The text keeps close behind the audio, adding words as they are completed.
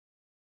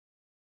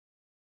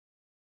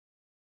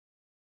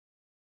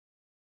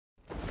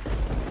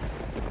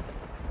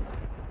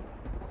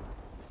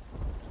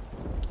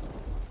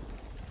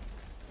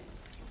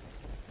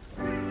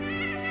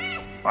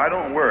I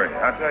don't worry.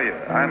 I tell you,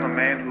 I'm a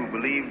man who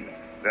believes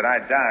that I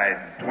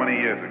died 20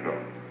 years ago.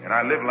 And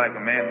I live like a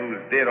man who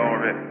is dead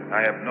already.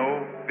 I have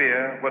no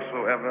fear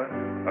whatsoever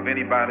of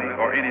anybody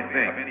or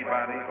anything.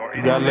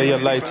 You gotta live your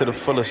life to the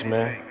fullest,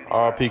 man.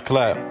 R.P.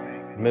 Clap.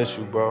 Miss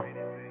you, bro.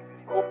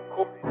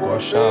 Or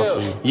shine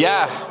for you.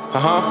 Yeah,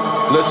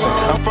 Listen,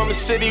 I'm from a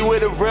city where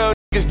the real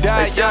niggas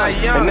die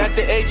young. And at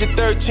the age of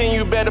 13,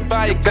 you better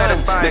buy a gun.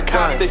 The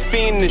cops, they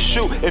fiend to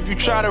shoot if you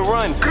try to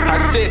run. I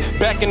sit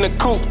back in the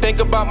coop, think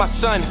about my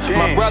son.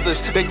 My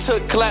brothers, they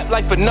took clap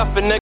like for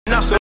nothing,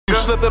 nigga. So you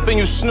slip up and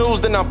you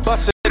snooze, then I'm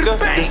bustin', nigga.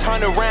 There's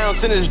 100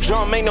 rounds in this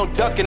drum, ain't no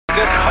ducking,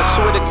 nigga. I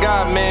swear to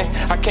God, man,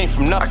 I came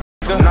from nothing,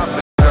 nigga.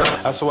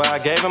 I swear I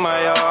gave him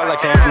my all, I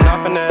came from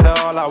nothing at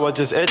all. I was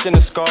just itching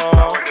to score.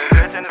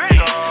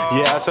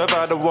 Yeah, I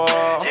survived the war.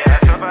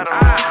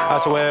 I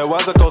swear it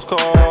was a close call.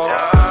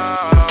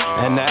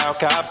 And now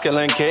cops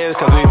killing kids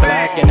cause we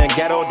black in the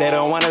ghetto. They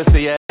don't wanna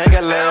see a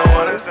nigga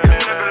live.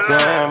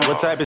 Damn, what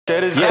type of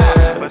shit is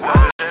that?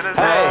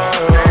 Hey,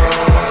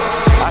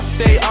 I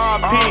say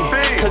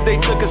RP cause they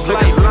took his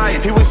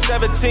life. He was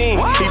 17,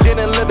 he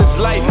didn't live his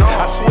life.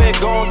 I swear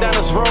going down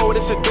this road,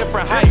 it's a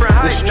different height.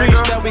 The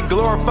streets that we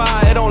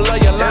glorify, it don't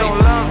love your life.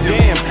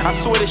 Damn, I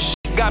swear this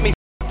shit got me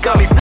f***ed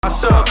up. I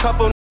saw a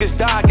couple niggas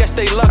die, I guess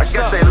they luck's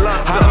up.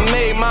 I done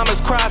made mamas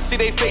cry, see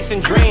they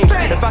facing dreams.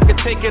 If I could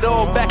take it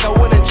all back, I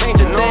wouldn't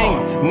change a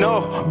thing.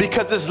 No,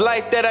 because it's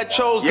life that I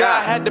chose.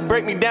 God had to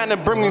break me down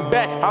and bring me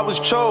back. I was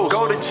chose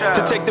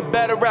to take the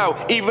better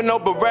route, even though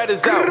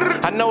Beretta's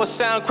out. I know it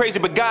sound crazy,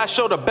 but God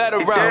showed a better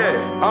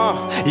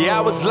route. Yeah,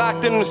 I was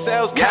locked in the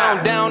cells,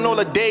 counting down all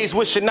the days,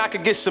 wishing I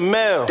could get some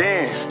mail.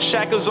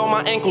 Shackles on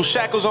my ankles,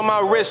 shackles on my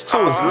wrist too.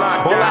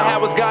 All I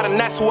had was God, and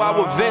that's who I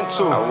would vent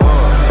to.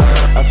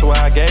 I swear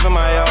I gave him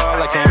my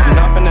all, I came from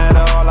nothing at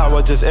all. I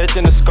was just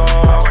itching to score.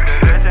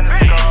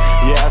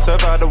 Yeah, I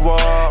survived the war.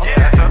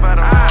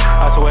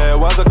 I swear it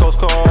was a close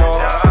call.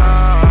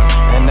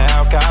 And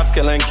now cops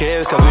killing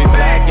kids cause we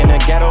black in the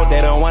ghetto.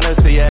 They don't wanna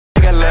see a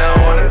nigga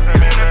live.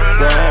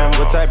 Damn,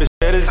 what type of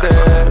shit is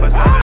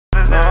that?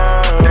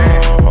 No.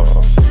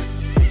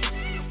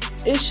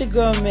 It's your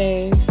girl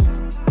Maze.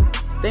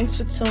 Thanks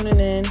for tuning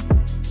in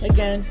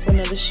again for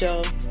another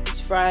show. It's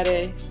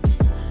Friday.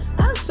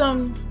 I have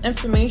some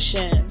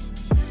information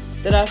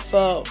that I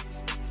felt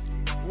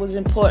was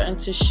important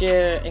to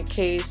share in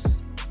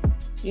case,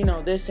 you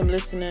know, there's some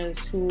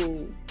listeners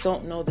who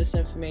don't know this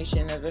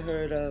information, never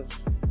heard of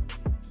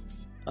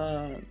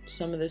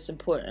some of this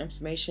important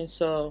information.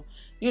 So,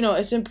 you know,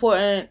 it's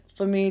important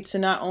for me to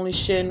not only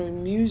share new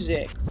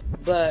music,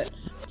 but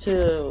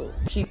to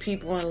keep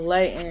people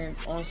enlightened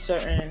on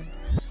certain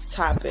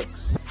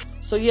topics.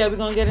 So yeah, we're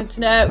going to get into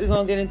that. We're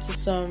going to get into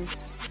some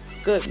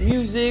good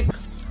music.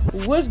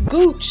 What's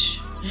Gooch?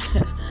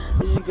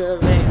 It's your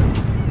girl, Maze.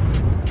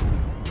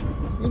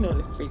 You know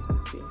the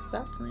frequency.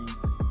 Stop playing.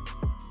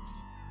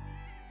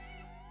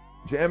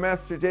 Jam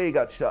Master Jay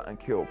got shot and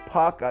killed.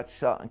 Pac got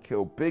shot and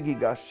killed. Biggie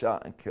got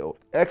shot and killed.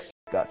 X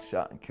got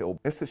shot and killed.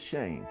 It's a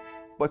shame.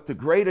 But the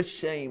greatest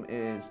shame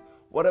is,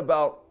 what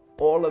about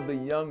all of the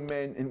young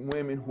men and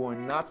women who are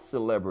not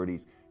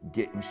celebrities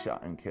getting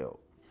shot and killed?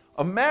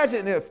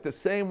 Imagine if the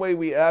same way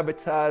we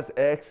advertise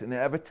X and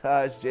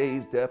advertise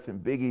Jay's death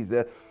and Biggie's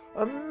death,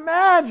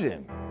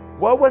 imagine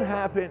what would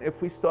happen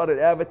if we started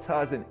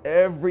advertising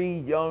every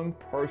young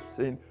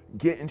person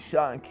getting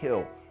shot and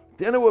killed.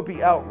 Then it would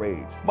be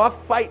outrage. My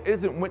fight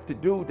isn't with the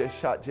dude that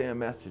shot Jam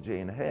Master Jay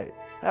in the head.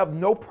 I have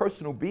no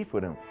personal beef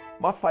with him.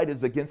 My fight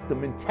is against the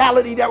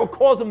mentality that would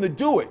cause him to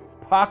do it.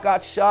 Pac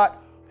got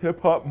shot,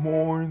 hip-hop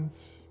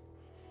mourns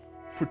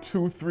for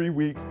 2-3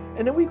 weeks,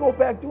 and then we go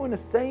back doing the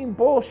same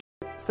bullshit.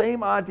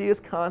 Same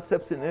ideas,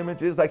 concepts, and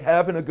images, like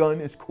having a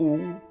gun is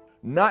cool.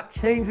 Not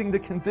changing the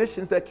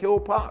conditions that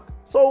killed Pac.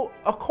 So,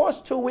 of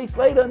course, 2 weeks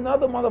later,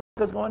 another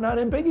motherfucker's going to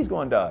die and Biggie's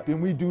going to die. Then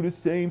we do the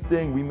same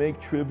thing. We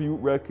make tribute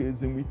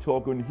records and we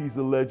talk and he's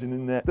a legend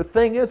in that. The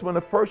thing is, when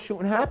the first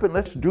shooting happened,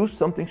 let's do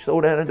something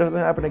so that it doesn't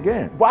happen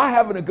again. Why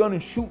having a gun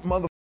and shoot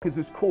motherfuckers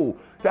is cool?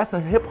 That's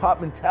a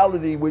hip-hop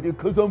mentality with it,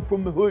 because I'm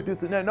from the hood,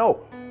 this and that. No.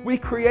 We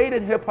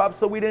created hip-hop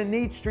so we didn't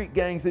need street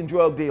gangs and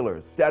drug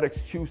dealers. That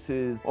excuse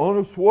is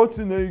Arnold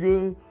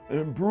Schwarzenegger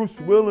and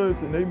Bruce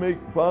Willis, and they make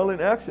violent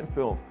action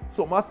films.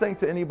 So my thing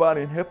to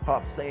anybody in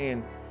hip-hop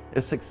saying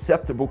it's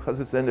acceptable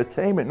because it's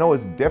entertainment, no,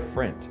 it's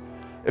different.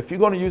 If you're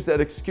gonna use that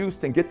excuse,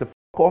 then get the f***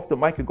 off the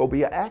mic and go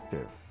be an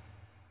actor.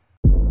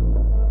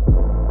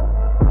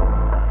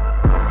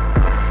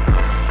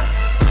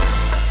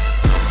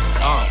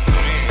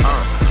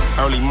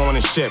 Early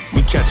morning shift,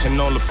 we catching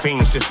all the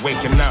fiends just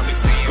waking up.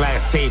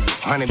 Glass table,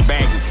 100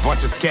 baggies,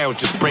 bunch of scales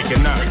just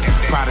breaking up.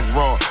 Product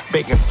raw,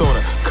 baking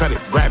soda, cut it,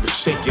 grab it,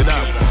 shake it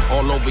up.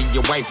 All over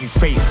your wifey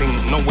face,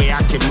 ain't no way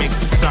I can make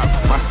this up.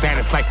 My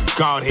status like a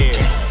guard here,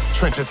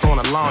 trenches on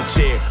a lawn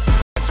chair.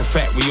 That's a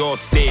fact, we all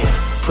stare.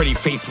 Pretty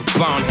face with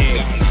blonde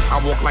hair.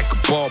 I walk like a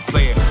ball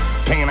player.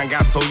 Pain, I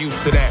got so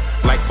used to that.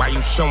 Like, why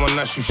you showing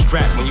us you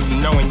strapped when you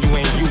knowin' you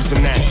ain't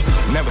using that?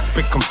 Never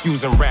spit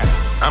confusing rap.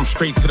 I'm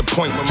straight to the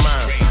point with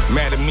mine.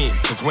 mad at me,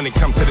 cause when it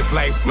comes to this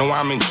life, no,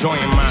 I'm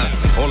enjoying mine.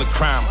 All the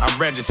crime, I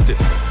registered.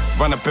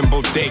 Run up in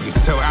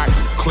bodegas till I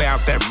can clear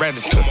out that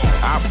register.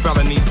 Our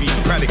felonies be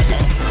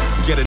predicate.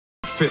 Get a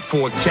fit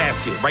for a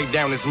casket, write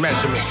down his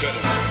measurements.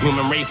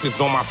 Human race is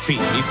on my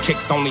feet, these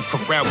kicks only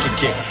Pharrell could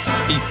get.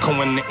 East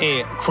Coast in the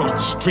air, across the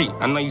street,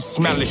 I know you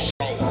smell this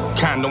shit.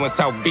 Condo in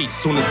South Beach,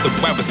 soon as the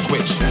weather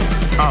switch.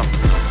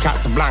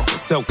 Casablanca,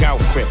 silk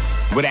outfit,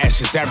 with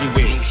ashes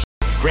everywhere.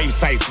 Grave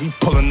sites, we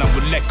pulling up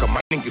with liquor, my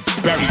niggas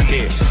buried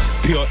there.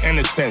 Pure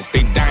innocence,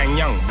 they dying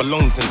young,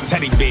 balloons and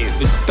teddy bears.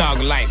 This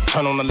thug life,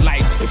 turn on the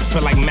lights, it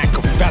feel like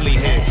Machiavelli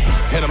here.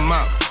 Hit 'em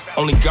up,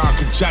 only God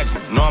could judge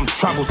me, know I'm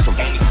troublesome.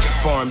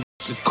 Foreign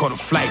just caught a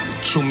flight,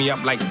 they chew me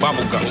up like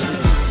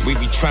bubblegum. We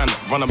be trying to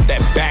run up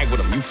that bag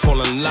with them, you fall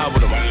in love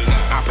with them.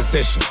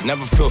 Opposition,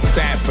 never feel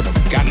sad for them,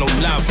 got no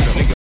love for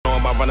them. Niggas know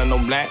about running no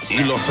laps,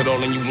 you lost it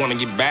all and you wanna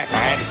get back. I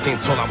had this thing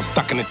told I was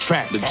stuck in the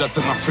trap, the just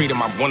took my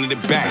freedom, I wanted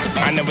it back.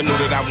 I never knew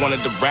that I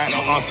wanted to rap, my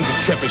auntie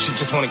was tripping, she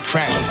just wanted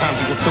crack. Sometimes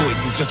you go through it,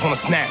 you just wanna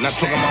snap. Not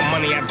talking about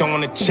money, I don't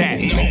wanna chat.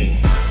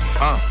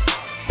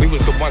 We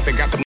was the ones that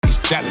got them niggas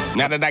jealous.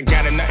 Now that I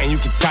got it, nothing you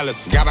can tell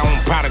us. Got our own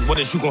product, what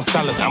is you gon'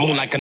 sell us? I move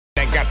like a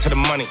that got to the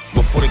money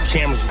before the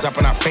cameras was up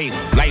in our face.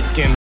 Light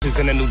skin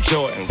in the new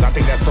Jordans. I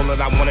think that's all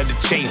that I wanted to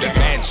chase.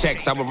 Bad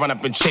checks, I would run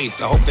up and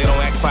chase. I hope they don't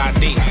ask for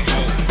ID.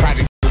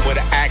 Project with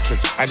an actress.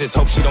 I just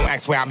hope she don't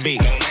ask where I be.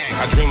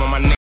 I dream of my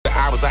niggas the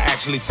hours I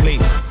actually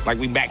sleep. Like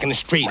we back in the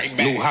streets.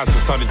 New hustle,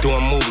 started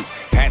doing movies.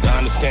 Had the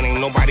understanding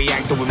nobody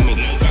acted with me.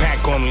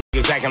 Back on me,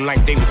 niggas acting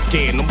like they was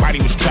scared. Nobody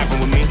was trapping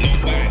with me.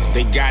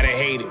 They gotta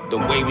hate it, the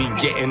way we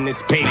getting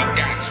this paid.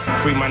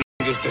 Free my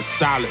niggas that's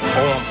solid,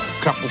 or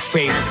a couple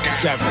favors.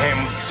 Jeff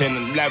Hamilton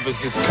and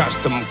levers is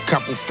custom, a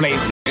couple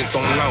flavors. Just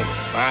don't know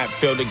how I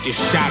feel to get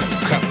shot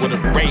or cut with a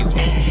razor.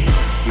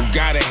 You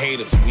gotta hate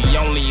us, we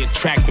only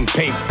attracting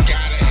paper.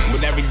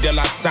 With every deal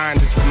I sign,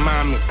 just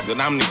remind me that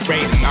I'm the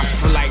greatest. I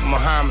feel like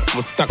Muhammad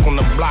was stuck on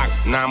the block,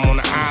 now I'm on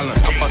the island.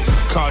 I bust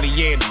this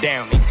Cartier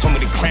down, they told me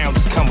the crown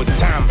just come with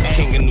time.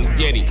 King of New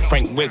Yeti,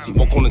 Frank Wizzy,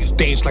 walk on the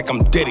stage like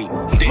I'm Diddy.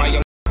 My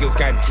young niggas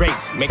got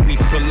Drakes, make me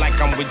feel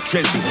like I'm with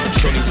Drizzy.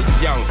 Shorty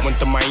was young, went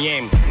to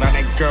Miami, now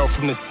that girl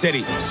from the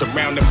city.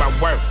 Surrounded by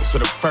work, so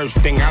the first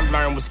thing I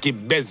learned was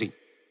get busy.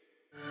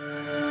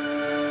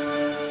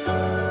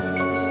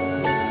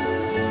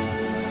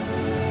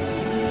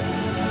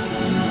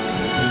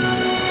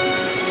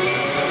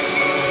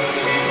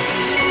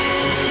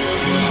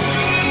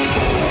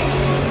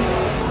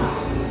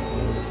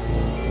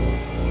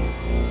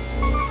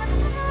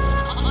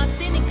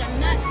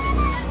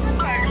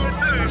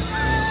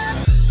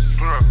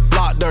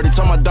 Dirty,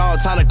 told my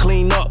dog time to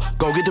clean up,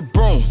 go get the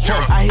broom.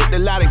 I hit the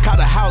lot and caught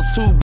the house,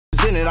 2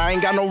 in it, I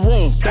ain't got no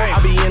room. Damn.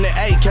 I be in the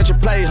A, catch a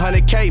play,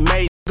 100K,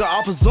 made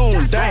off a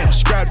Zoom. Damn,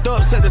 scrapped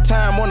up, set the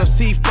time on a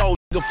C4,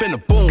 nigga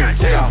finna boom.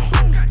 Take off,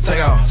 take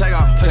off, take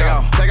off, take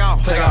off, take off,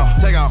 take off,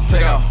 take off,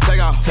 take off,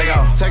 take off, take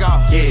off, take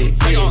off, yeah,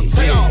 take off,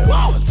 take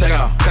off, take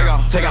off, take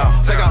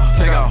off, take off,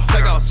 take off,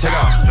 take off, take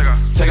off,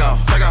 take off, take off,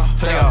 take off,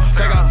 take off,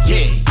 take off,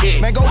 yeah, yeah.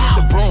 Man, go get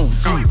the broom,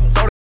 throw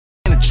the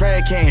in the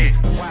trash can.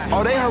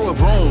 Oh, they heard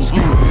with room.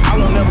 I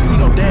won't never see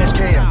no dash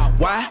cam.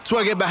 Why?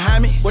 Twerk it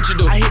behind me. What you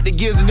do? I hit the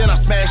gears and then I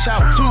smash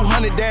out.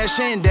 200 dash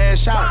in,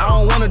 dash out. I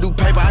don't wanna do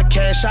paper, I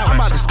cash out. I'm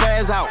about to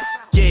spaz out.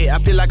 Yeah,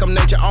 I feel like I'm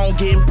nature on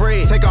getting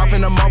bread. Take off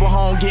in the mobile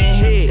home getting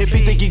head. If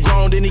he think he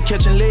grown, then he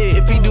catching lead.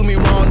 If he do me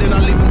wrong, then I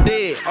leave him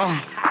dead.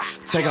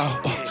 Take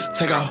off,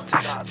 take off,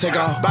 take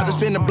off. About to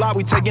spin the block,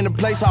 we taking the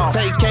place off.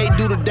 Take K,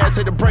 do the dash,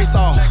 take the brace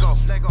off.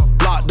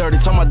 Block dirty,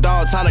 tell my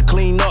dog time to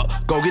clean up.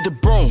 Go get the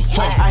broom.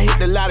 I hit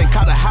the lot and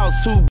caught the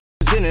house, 2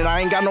 in it,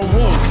 I ain't got no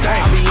room.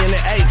 Damn. I be in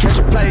the A, catch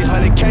a play,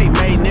 100K,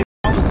 made nigga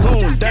off a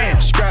Zoom.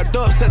 Damn, scrapped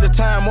up, set the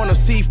time on a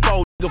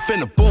C4, nigga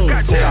finna boom.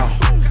 Take off,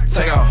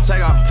 take off,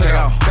 take off, take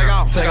off, take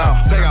off, take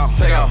off, take off,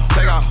 take off,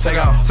 take off, take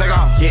off, take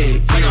off, yeah,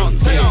 take off,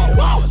 take off,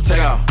 take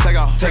off, take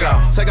off, take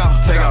off, take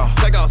off, take off,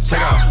 take off,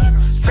 take off,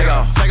 take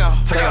off, take off,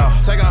 take off,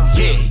 take off,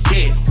 yeah,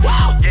 yeah,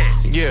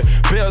 yeah.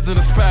 Bells in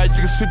the spot, you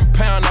can sweep a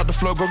pound out the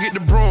floor, go get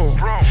the broom.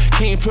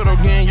 King Pluto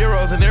getting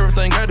euros and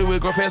everything I do is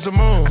go past the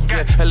moon.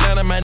 Yeah,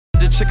 Atlanta, man.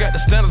 Check out the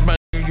standards, my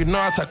nigga, you know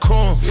I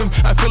tycoon.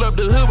 I fill up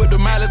the hood with the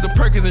mileage and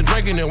perkins and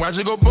drinking and watch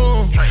it go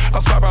boom.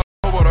 I swap out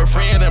with a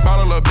friend and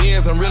bottle of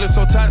beers, I'm really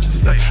so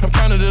toxic. I'm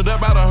counting it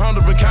up out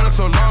 100, been counting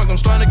so long, I'm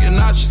starting to get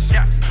nauseous.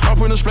 I'm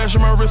putting a splash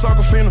in my wrist,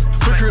 Aquafina.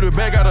 Security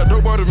bag, got a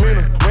dope boy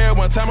demeanor. Way at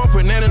one time, I'm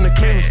putting that in the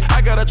cleaners.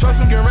 I gotta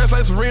trust him, getting rest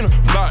like Serena.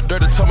 Block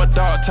dirty, tell my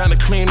dog, time to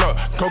clean up,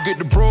 go get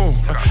the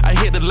broom. I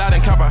hit the lot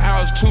and cop a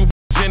house, 2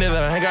 in it,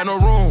 I ain't got no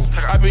room.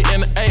 I be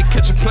in the A,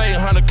 catch a play,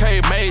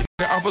 100K, made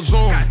off a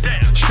Zoom.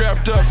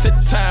 Strapped up, set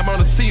the time on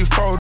the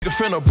C4, nigga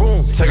finna boom.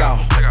 Take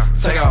off,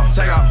 take off,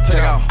 take off,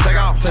 take off, take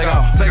off, take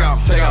off, take off,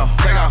 take off,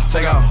 take off,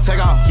 take off,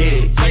 take off,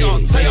 yeah, take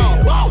off, take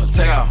off,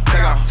 take off, take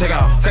off, take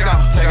off, take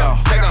off, take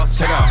off, take off,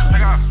 take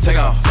off, take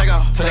off, take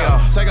off, take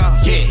off, take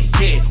off, yeah,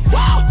 yeah.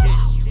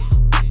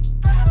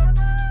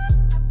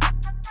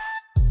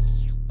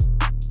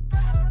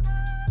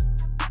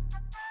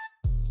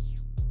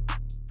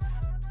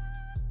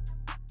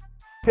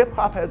 Hip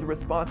hop has a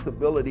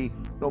responsibility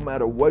no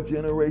matter what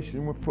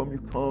generation from you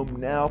come,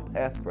 now,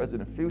 past,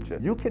 present, and future.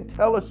 You can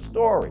tell a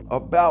story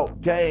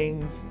about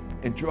gangs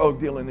and drug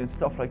dealing and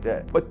stuff like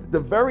that. But the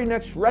very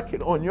next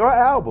record on your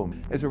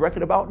album is a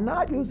record about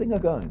not using a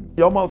gun.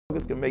 Y'all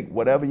motherfuckers can make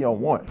whatever y'all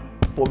want.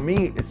 For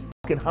me, it's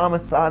fucking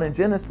homicide and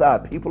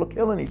genocide. People are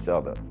killing each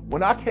other.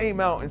 When I came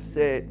out and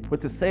said,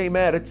 with the same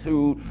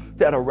attitude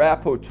that a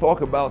rapper would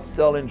talk about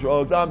selling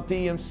drugs, I'm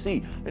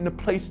DMC, and the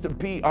place to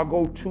be, I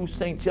go to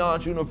St.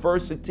 John's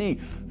University.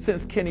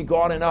 Since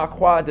kindergarten, I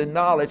acquired the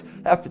knowledge.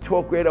 After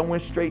 12th grade, I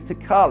went straight to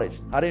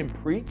college. I didn't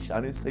preach. I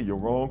didn't say you're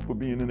wrong for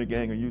being in the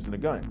gang or using a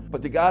gun.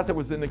 But the guys that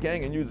was in the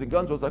gang and using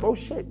guns was like, oh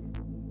shit.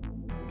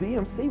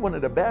 DMC, one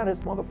of the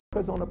baddest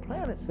motherfuckers on the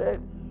planet, said,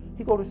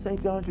 he go to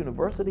St. John's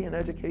University and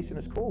education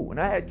is cool. And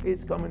I had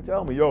kids come and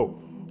tell me, yo,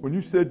 when you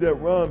said that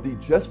rhyme, D,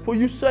 just for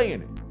you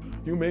saying it,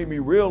 you made me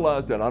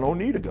realize that I don't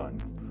need a gun.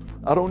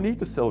 I don't need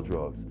to sell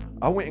drugs.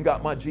 I went and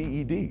got my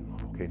GED.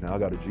 Okay, now I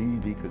got a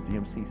GED because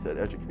DMC said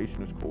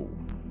education is cool.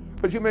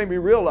 But you made me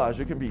realize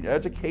you can be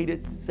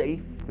educated,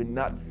 safe, and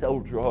not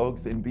sell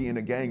drugs and be in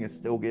a gang and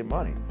still get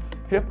money.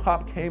 Hip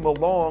hop came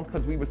along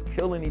because we was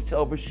killing each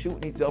other,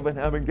 shooting each other, and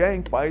having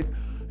gang fights.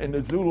 And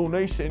the Zulu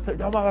Nation said,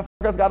 y'all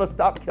motherfuckers gotta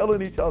stop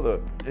killing each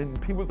other.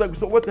 And people was like,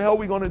 so what the hell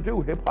we gonna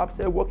do? Hip hop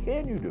said, what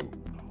can you do?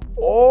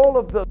 All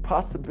of the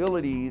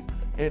possibilities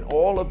and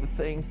all of the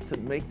things to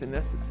make the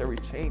necessary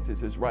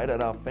changes is right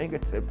at our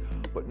fingertips,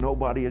 but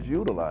nobody is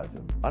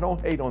utilizing. I don't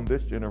hate on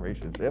this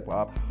generation's hip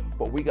hop,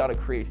 but we gotta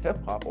create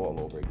hip hop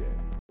all over again.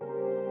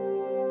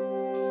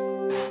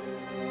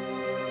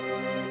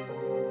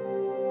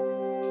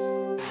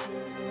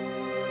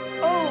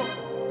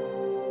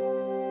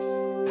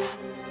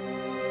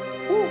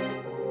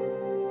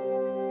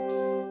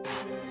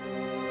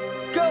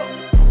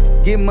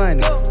 Get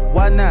money,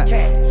 why not?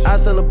 Cash. I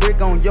sell a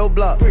brick on your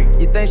block.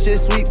 You think shit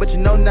sweet, but you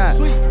know not.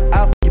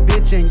 I'll f your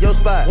bitch in your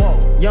spot. Whoa.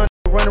 Young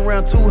nigga run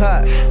around too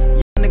hot.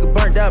 Young nigga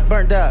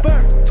burnt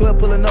out. 12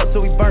 pulling up,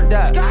 so we burnt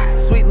out.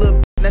 Sweet little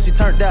bitch, now she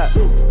turned out.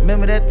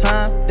 Remember that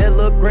time? That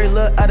little gray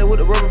look out there with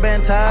the rubber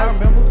band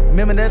ties.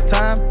 Remember that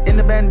time? In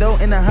the bando,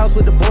 in the house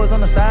with the boys on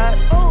the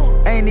sides.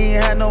 Ain't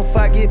even had no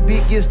fight, get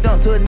beat, get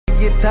stumped till a nigga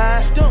get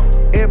tired.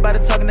 Everybody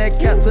talking that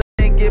cap till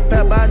a nigga get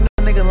papped by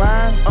a nigga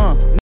line.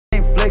 Nigga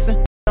ain't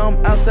flexing.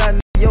 I'm outside,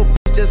 yo,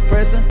 bitch just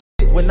pressing.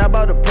 When I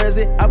bought a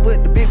present, I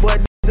put the big boy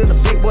in the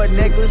big boy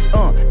necklace.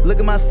 Look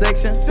at my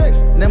section.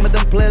 Name of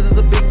them players is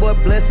a big boy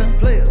blessing.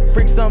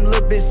 Freak something a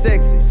little bit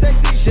sexy.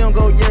 She don't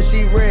go, yeah,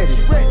 she ready.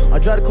 I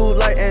drive the cool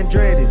like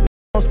Andretti's.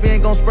 Don't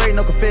spin, gon' spray,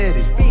 no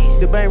confetti.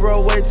 The bank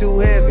roll way too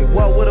heavy.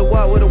 Walk with a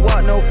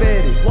walk, no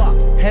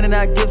fetty. Handing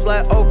out gifts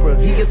like Oprah.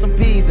 He get some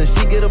peas and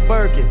she get a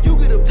Birkin.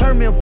 Turn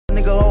me a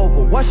nigga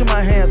over. Washing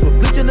my hands with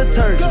bleach and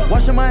detergent.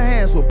 Washing my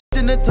hands with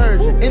bleach and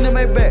detergent. In the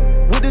Maybach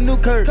with the new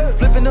curtain.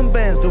 Flipping them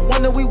bands, the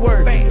one that we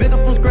work. Built up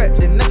from scratch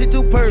and now she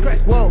too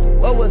perfect. Whoa,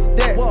 what was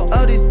that?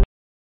 All these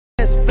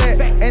that's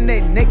fat and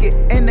they naked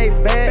and they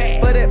bad.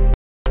 For that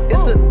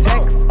it's a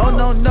tax. Oh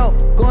no,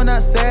 going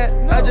outside.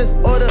 I just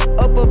order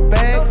up a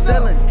bag.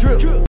 Selling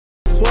drip,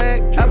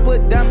 swag. I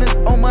put diamonds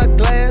on my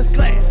glass.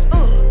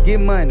 Get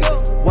money,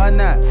 why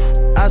not?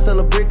 I sell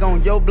a brick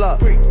on your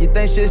block. You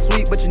think shit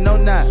sweet, but you know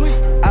not.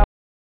 I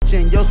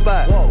in your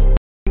spot.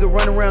 Nigga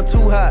run around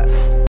too hot.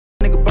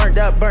 Nigga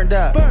burnt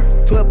out.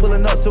 12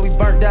 pulling up, so we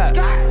burnt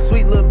out.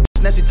 Sweet little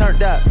bitch, now she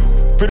turned out.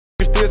 Pretty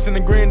bitch still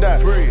sending green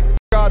dot.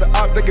 All the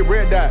op, they get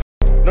red dot.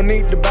 No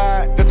need to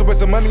buy. That's a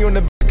waste of money on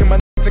the back, and my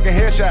taking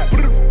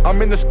headshots.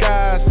 I'm in the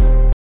skies.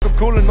 I'm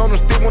coolin' on the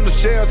stick on the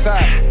shell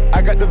side.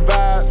 I got the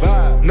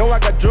vibes. Know I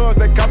got drugs,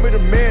 they call me the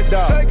mad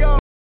dog.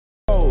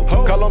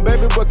 Call on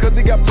baby boy cause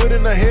he got put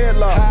in a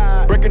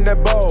headlock. Breaking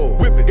that bowl.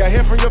 Got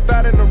hit from your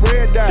thigh in the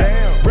red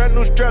dot. Brand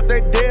new strap,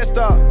 they dead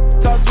stop.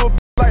 Talk to a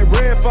like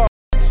red fall.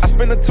 I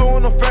spent a two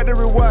on the factory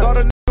watch. Thought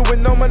a nigga with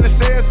no money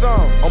said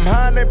something. I'm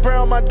high and they pray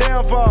on my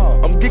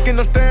downfall. I'm geeking,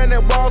 I'm staring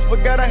at walls.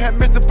 Forgot I had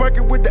Mr. Perky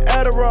with the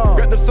Adderall.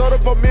 Got the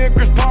soda for me and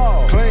Chris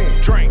Paul. Clean,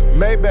 drink,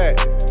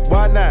 Maybach,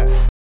 why not?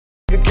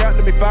 Nigga count,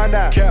 let me find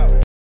out.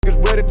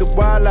 Niggas ready to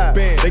wild out.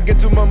 They get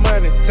too much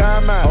money,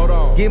 time out. Hold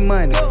on. Get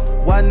money,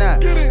 why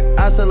not?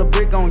 I sell a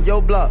brick on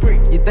your block.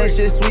 You think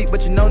shit sweet,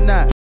 but you know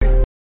not.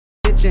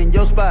 Bitch in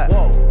your spot.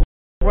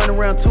 Run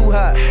around too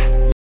hot.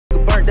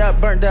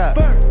 Burnt out.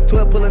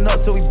 12 pulling up,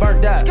 so we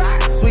burnt out.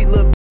 Sweet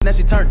little bitch, now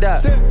she turned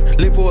out.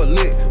 Lick for a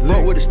lick,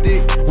 bought with a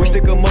stick. We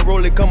stick 'em up,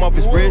 roll it, come off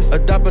his wrist.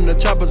 Adopting the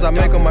choppers, I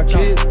make 'em my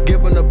kids.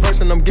 Giving a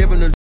person, I'm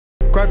giving a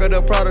crack of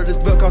the product, this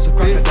belt costs a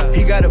fit.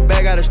 He got a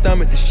bag out of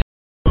stomach, the shit.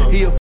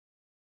 He a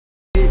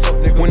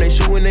when they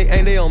shootin', they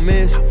ain't, they on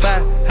miss.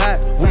 5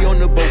 hot, we on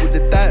the boat with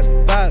the thoughts.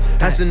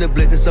 5, I send the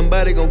blick that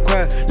somebody gon'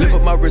 cry. Lift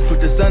up my wrist, put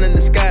the sun in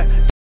the sky.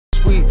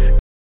 Sweet,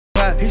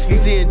 hot, he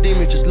seeing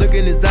demons, just look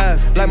in his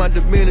eyes. Like my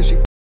demeanor, she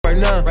right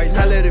now.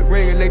 I let it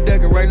ring and they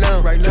decking right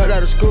now. Dropped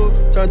out of school,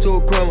 turned to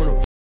a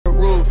criminal.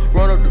 Rule,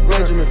 run up the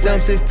range, Benjamin.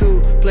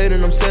 762, played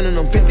and I'm sending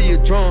them. 50 a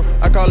drum,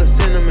 I call it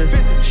cinnamon.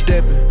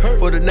 Stepping,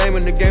 for the name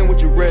of the game,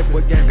 what you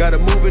reppin'. Gotta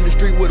move in the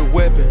street with a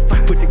weapon.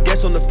 Put the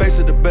gas on the face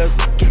of the bezel.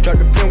 Drop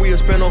the pen, we'll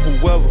spend on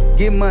whoever.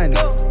 Get money,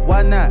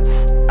 why not?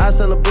 I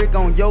sell a brick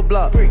on your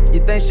block. You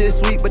think shit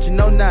sweet, but you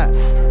know not.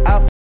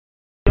 I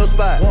your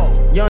spot.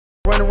 Young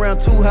run around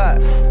too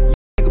hot. Young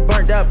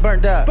nigga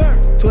burnt out.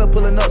 12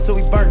 pulling up, so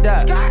we burnt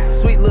out.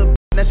 Sweet little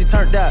now she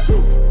turned out.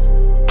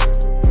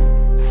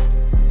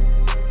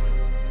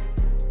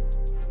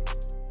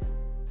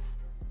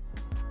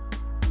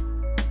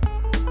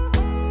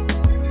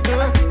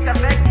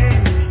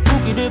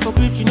 For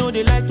creeps, you know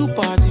they like to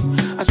party.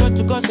 I swear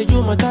to God, say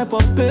you my type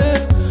of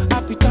babe.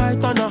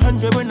 Appetite on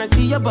 100 when I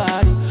see your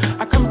body.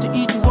 I come to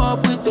eat you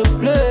up with the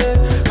play.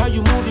 How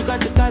you move, you got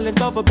the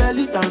talent of a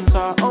belly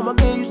dancer. Oh my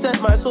God, you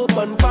set my soul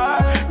on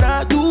fire.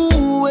 Now do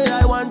what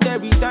I want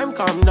every time,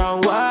 calm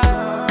down, why?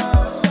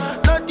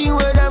 Nothing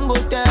where them go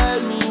tell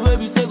me. Where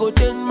we say go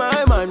change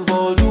my mind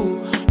for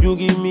you. You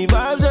give me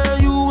vibes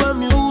and you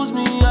amuse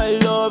me. I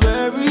love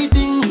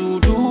everything you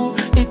do.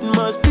 It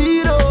must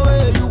be the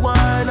way you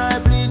whine. I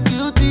plead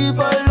guilty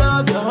for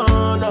love, your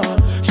honor.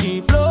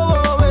 She blow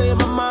away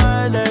my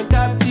mind and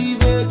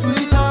captivate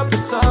with her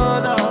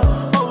persona.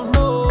 Oh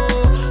no,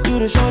 you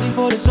the shorty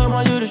for the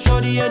summer, you the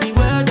shorty any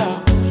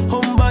weather.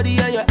 Homebody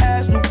and your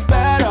ass look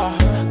better.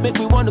 Make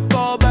me wanna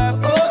call back,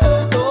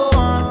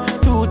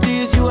 Truth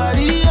is you are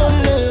the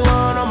only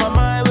one on my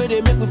mind where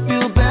they make me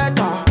feel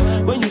better.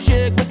 When you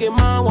shake, make it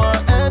my one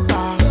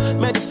enter.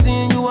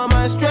 Medicine, you are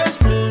my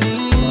stress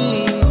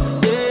relief.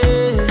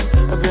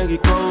 Yeah, I beg you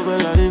come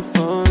melanin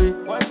for me.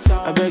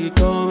 I beg you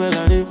come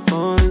melanin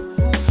for me.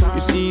 You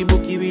see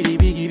Bookie with the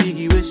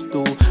biggie waist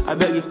too. I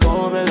beg you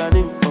come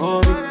melanin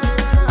for me.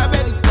 I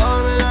beg you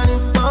come melanin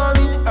for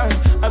me.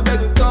 I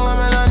beg you come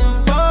melanin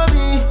for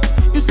me.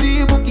 You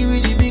see Bookie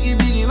with the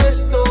biggie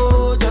waist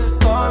too. Just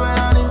come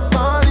melanin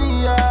for me.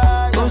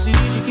 Don't see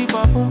this, you keep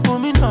a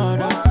pum in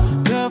order.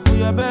 Careful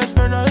your best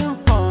friend, I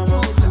inform.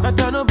 Not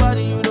tell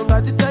nobody, you don't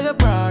got to tell your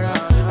brother.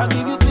 I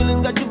give you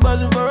feeling, got you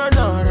buzzing for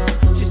another.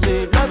 She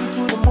said, love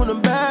you to the moon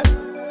and back.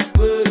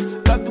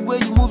 Love the way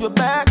you move your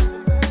back.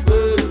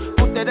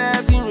 Put that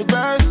ass in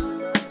reverse.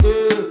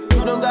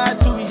 You don't got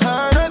to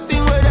rehearse.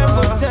 Nothing where them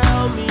go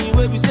tell me.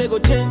 Where we say go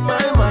change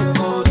my mind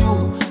for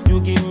you.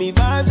 You give me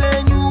vibes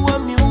and you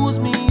amuse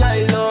me.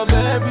 I love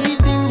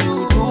everything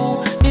you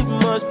do. It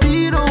must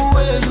be the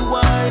way you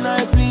whine.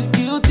 I plead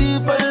guilty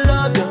for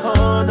love, your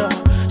honor.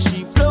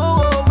 She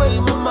blow away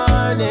my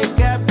mind and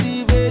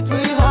captivate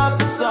with her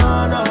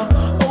persona.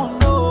 Oh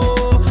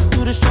no,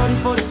 you the shorty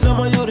for the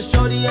summer, you the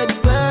shorty any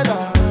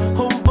better.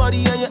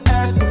 Homebody and your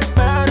ass look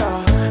fatter.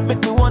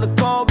 Make me wanna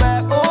call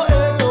back,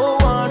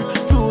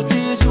 Truth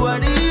is you are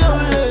the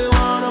only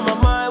one on my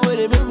mind where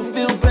they make me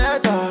feel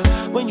better.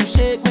 When you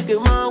shake, make it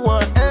my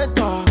one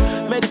enter.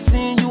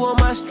 Medicine, you are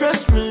my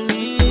stress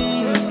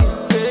relief,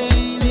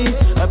 baby.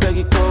 I beg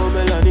you come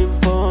melanin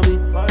for me.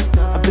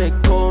 I beg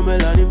come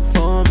melanin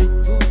for me.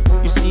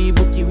 You see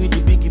Bookie with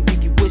the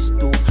biggie waist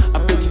too. I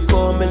beg you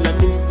come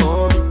melanin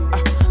for me.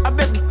 I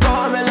beg you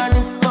come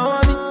melanin for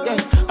me.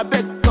 Yeah. I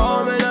beg you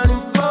come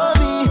melanin for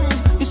me.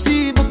 You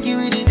see Bookie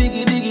with the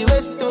biggie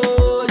waist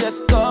too.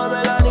 Just come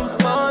melanin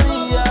for me.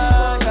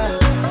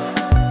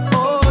 Yeah.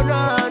 Oh no.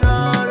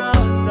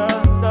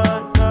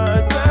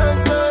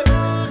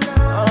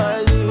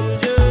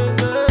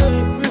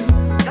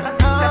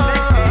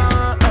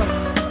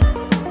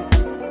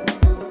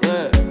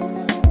 Yeah.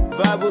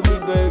 Vibe with me,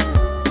 baby.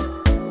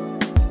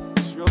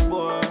 It's your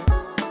boy.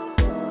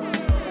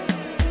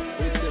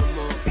 Hit them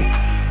up.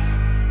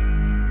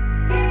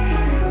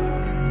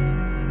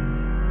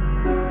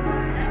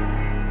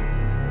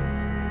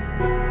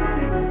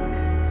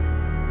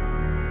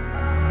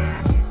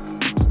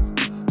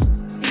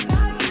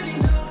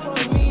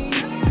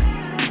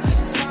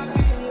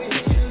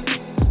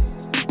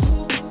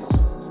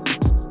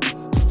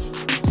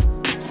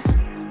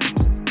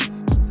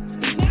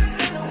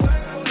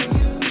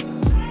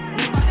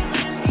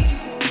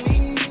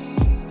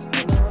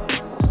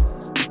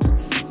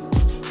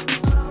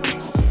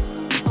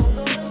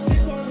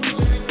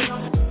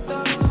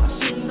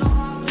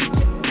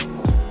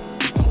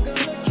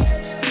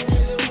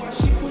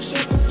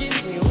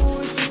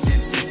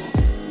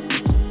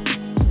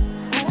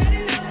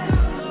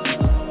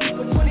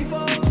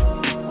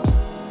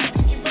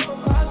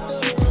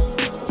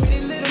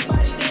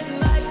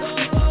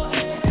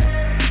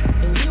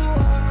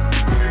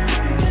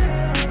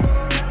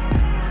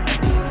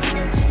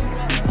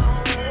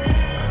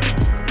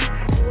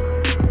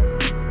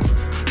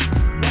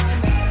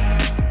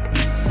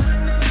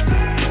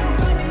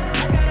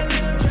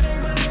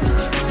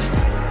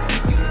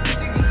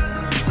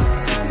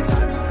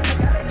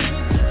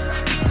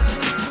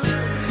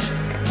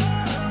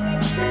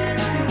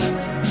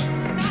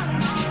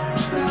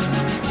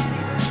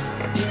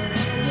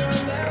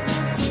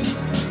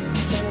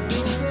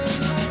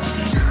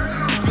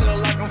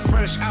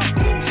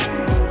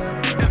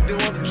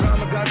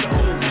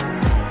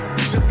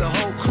 Ship the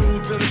whole crew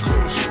to the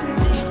cruise ship.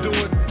 Do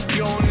it,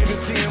 you don't even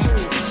see him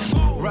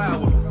move. Ride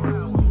with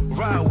me.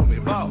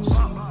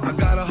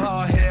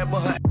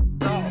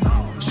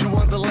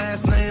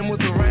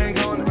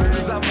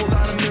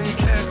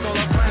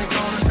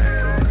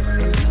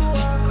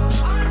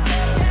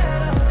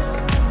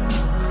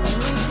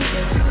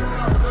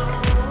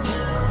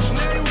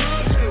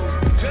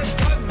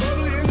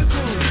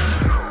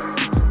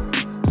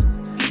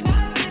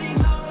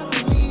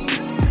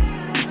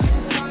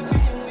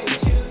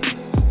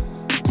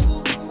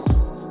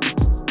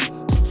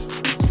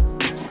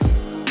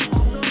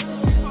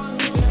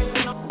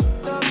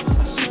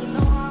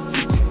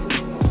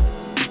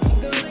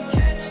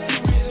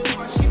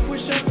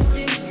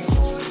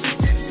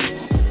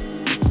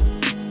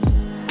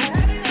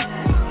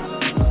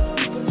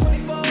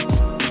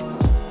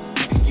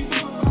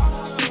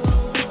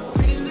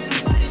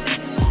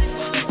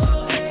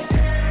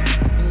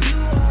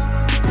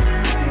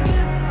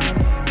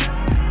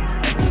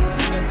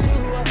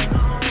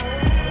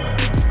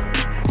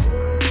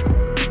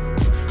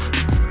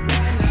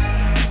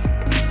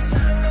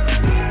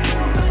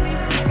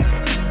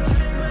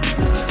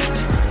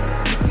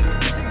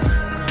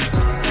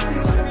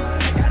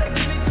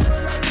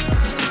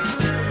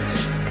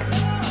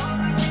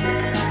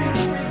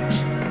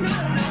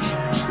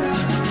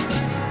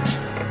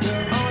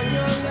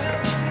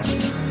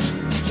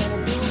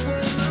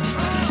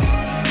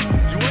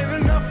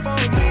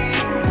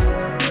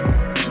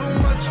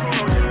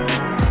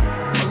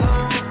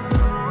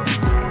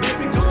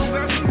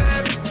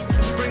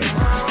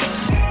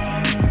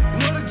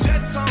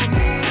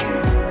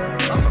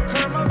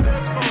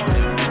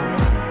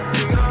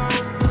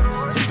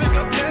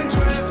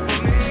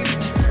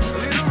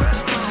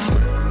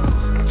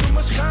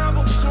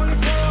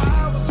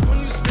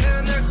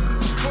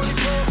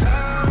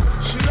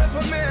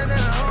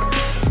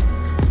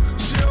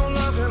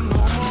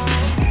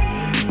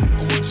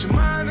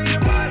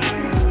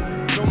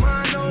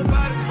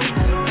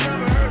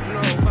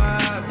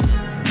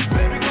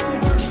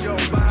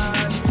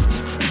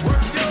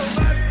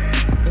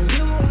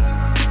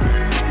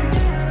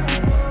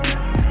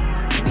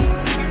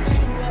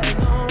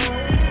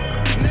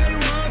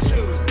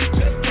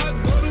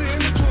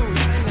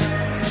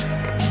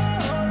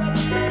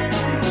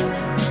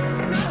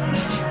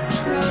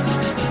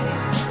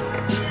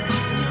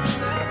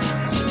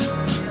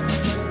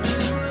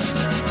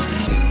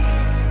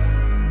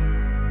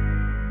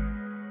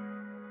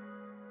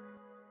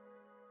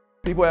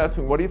 People ask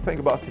me, what do you think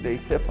about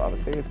today's hip hop? I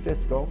say it's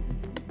disco.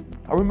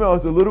 I remember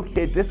as a little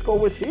kid, disco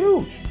was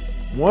huge.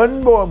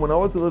 One morning when I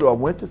was little, I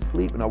went to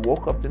sleep and I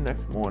woke up the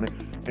next morning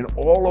and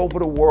all over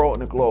the world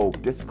and the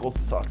globe, disco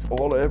sucks.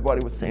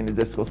 Everybody was saying the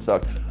disco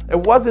sucks. It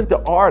wasn't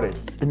the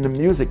artists and the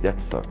music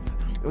that sucks.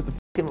 It was the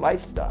fucking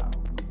lifestyle.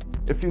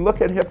 If you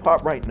look at hip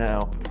hop right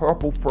now,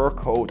 purple fur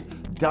coats,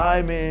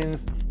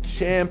 diamonds,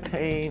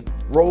 champagne,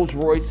 Rolls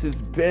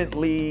Royces,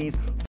 Bentleys,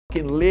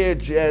 fucking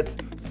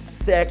Learjets,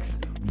 sex,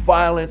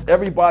 violence,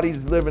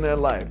 everybody's living their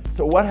life.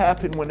 So what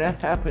happened when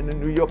that happened in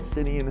New York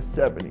City in the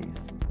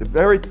 70s? The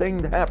very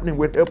thing happening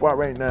with hip hop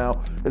right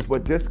now is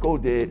what disco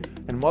did,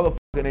 and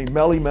motherfucking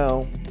Melly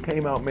Mel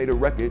came out and made a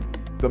record,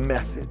 The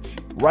Message.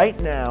 Right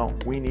now,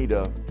 we need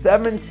a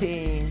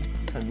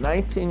 17 to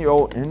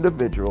 19-year-old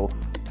individual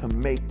to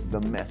make The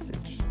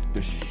Message,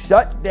 to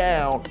shut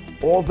down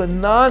all the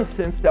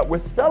nonsense that we're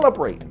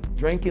celebrating.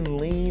 Drinking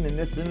lean and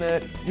this and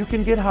that. You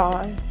can get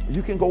high,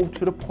 you can go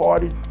to the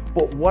party,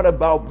 but what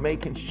about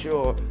making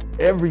sure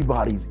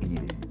everybody's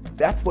eating?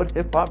 That's what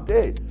hip hop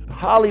did.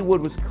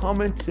 Hollywood was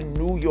coming to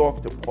New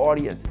York to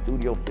party at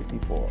Studio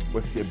 54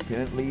 with their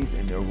Bentleys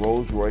and their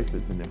Rolls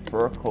Royces and their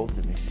fur coats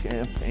and their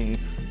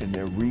champagne and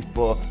their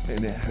reefer and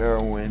their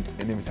heroin,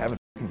 and they was having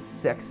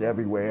sex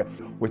everywhere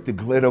with the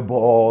glitter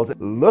balls.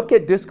 Look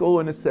at disco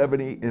in the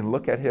 70s and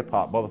look at hip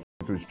hop.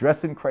 Motherfuckers was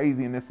dressing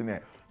crazy and this and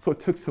that. So it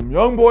took some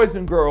young boys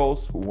and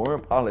girls who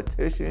weren't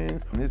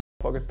politicians, and this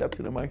motherfucker stepped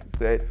to the mic and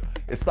said,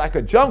 it's like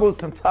a jungle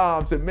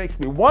sometimes. It makes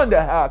me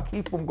wonder how I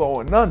keep from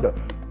going under.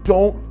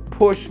 Don't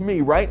push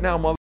me. Right now,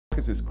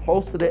 motherfuckers is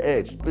close to the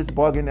edge. It's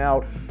bugging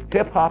out.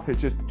 Hip hop has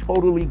just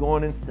totally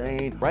gone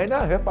insane. Right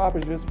now, hip hop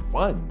is just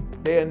fun.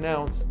 They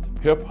announced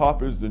hip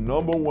hop is the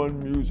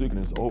 #1 music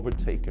and it's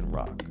overtaken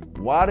rock.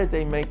 Why did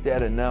they make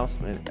that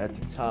announcement at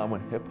the time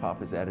when hip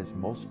hop is at its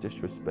most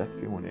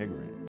disrespectful and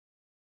ignorant?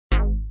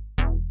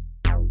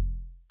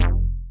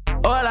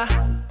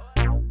 Hola,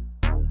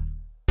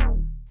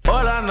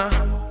 hola, no.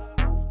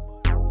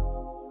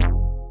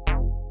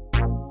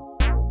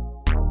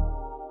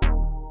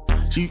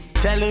 She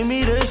telling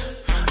me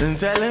this and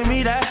telling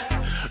me that.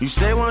 You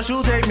say once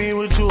you take me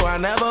with you, I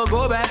never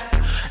go back.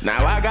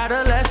 Now I got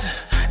a lesson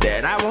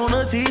that I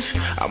wanna teach.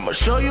 I'ma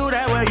show you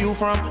that where you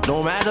from,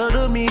 no matter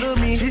to me.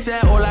 She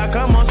said, hola,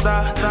 como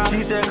esta?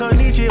 She said,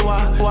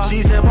 konnichiwa.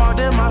 She said,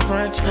 pardon my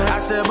French. I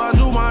said,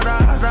 bonjour, my da.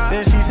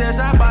 Then she said,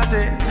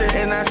 sabase.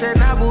 And I said,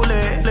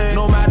 nabule.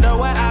 No matter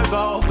where I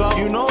go,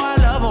 you know I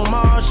love them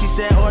all. She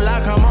said,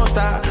 hola, como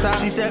esta?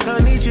 She said,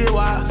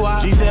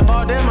 konnichiwa. She said,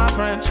 pardon my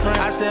French.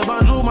 I said,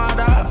 bonjour, my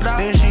da.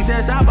 Then she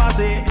said,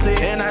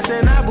 sabase. And I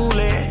said,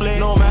 nabule.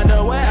 No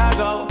matter where I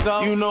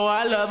go, you know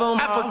I love them all.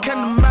 African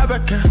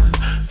American.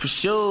 For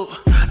sure,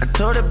 I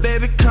told her,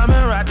 baby, come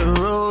and ride the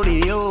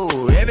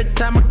rodeo. Every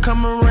time I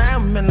come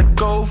around, man, I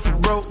go for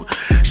broke.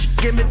 She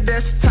give me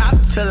desktop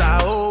till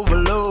I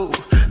overload.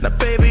 Now,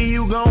 baby,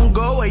 you gon'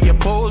 go where you're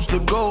supposed to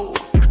go.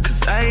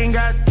 Cause I ain't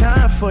got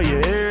time for you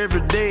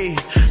every day.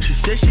 She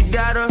said she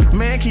got a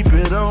man, keep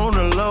it on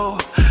the low.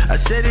 I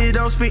said he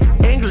don't speak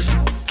English,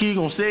 he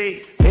gon'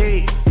 say,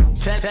 hey.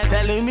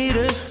 Telling me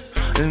this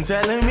and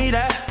telling me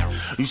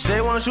that. You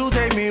say once you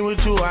take me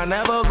with you, I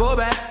never go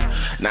back.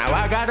 Now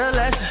I got a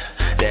lesson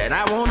that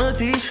I wanna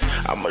teach.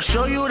 I'ma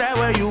show you that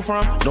where you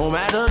from, no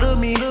matter to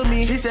me.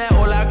 She said,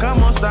 hola,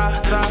 como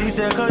esta? She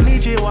said,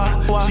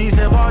 konnichiwa. She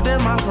said,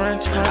 pardon my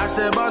French. I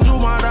said, bonjour,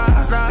 my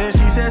da. Then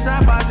she said,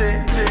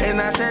 sabase.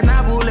 And I said,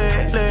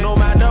 nabule. No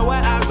matter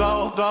where I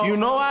go, you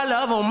know I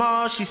love them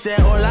all. She said,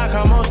 hola,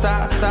 como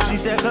esta? She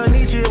said,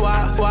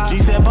 konnichiwa. She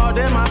said,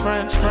 pardon my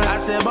French. I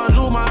said,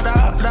 bonjour, my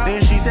da.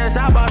 Then she said,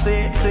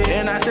 sabase.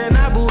 And I said,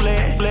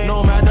 nabule.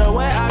 No matter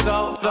where I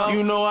go,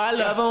 you know I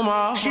love them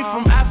all. She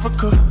from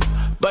Africa,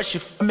 but she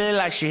me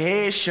like she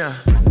Haitian.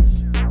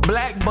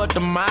 Black, but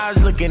the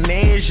eyes looking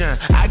Asian.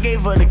 I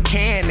gave her the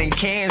can in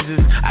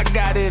Kansas. I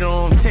got it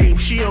on tape.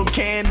 She on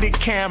candid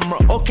camera.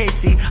 Okay,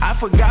 see, I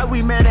forgot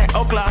we met at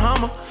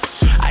Oklahoma.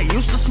 I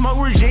used to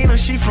smoke Regina.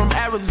 She from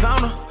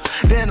Arizona.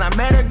 Then I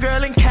met a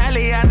girl in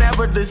Cali. I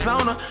never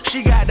disown her.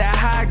 She got that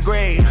high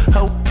grade.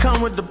 Her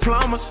come with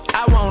diplomas.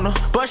 I want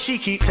her, but she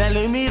keep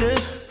telling me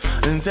this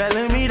and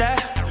telling me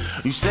that.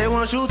 You say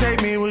once you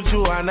take me with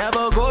you, I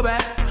never go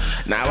back.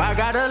 Now I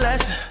got a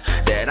lesson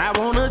that I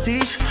wanna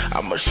teach.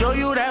 I'ma show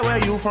you that where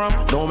you from,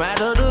 no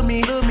matter to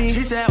me.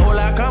 She said,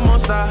 hola, como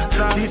esta?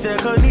 She said,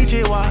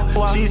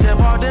 konnichiwa. She said,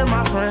 pardon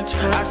my French.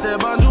 I said,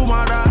 bonjour,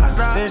 my da.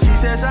 Then she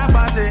said,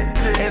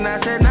 sabase. And I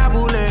said,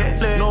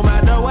 nabule. No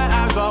matter where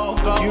I go,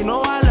 you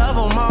know I love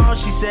them all.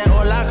 She said,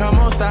 hola,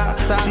 como esta?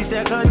 She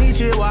said,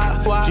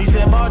 konnichiwa. She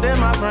said, pardon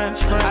my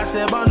French. I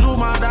said, bonjour,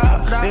 my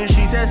da. Then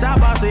she said,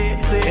 sabase.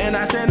 And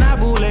I said,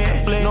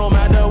 nabule. No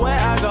matter where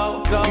I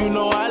go, you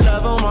know I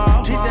love them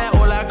all. She said,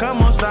 hola,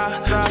 como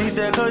esta? She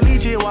said,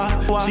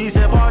 konnichiwa. She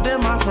said,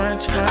 pardon my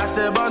French. I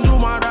said, bonjour,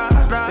 my da.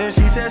 Then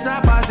she said,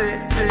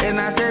 sabase. And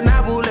I said,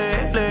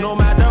 nabule. No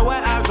matter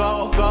where I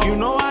go, you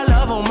know I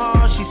love them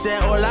all. She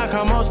said, hola,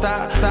 como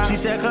esta? She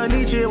said,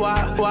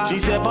 konnichiwa. She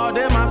said,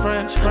 pardon my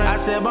French. I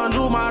said,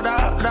 bonjour, my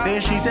da.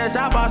 Then she said,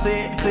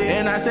 sabase.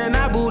 And I said,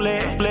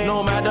 nabule.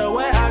 No matter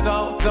where I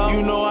go,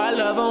 you know I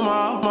love them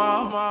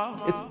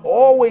all. It's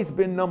always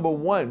been number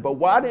one, but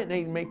why didn't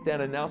they make that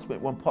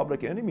announcement when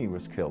Public Enemy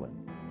was killing?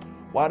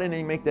 Why didn't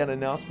they make that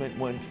announcement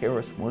when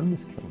KRS-One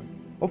was killing?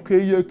 Okay,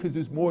 yeah, because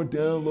there's more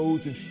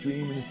downloads and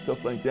streaming and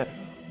stuff like that.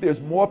 There's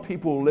more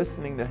people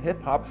listening to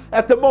hip hop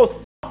at the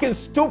most fucking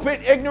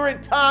stupid,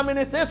 ignorant time in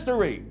its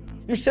history.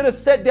 You should have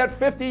said that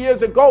 50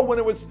 years ago when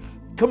it was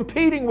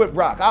competing with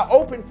rock. I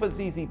opened for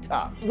ZZ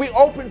Top. We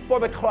opened for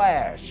The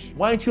Clash.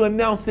 Why didn't you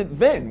announce it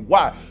then?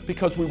 Why?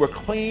 Because we were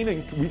clean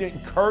and we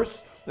didn't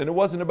curse and it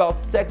wasn't about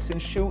sex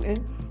and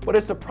shooting? But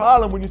it's a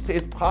problem when you say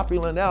it's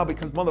popular now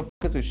because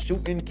motherfuckers are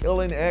shooting,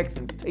 killing X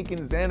and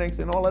taking Xanax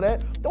and all of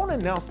that. Don't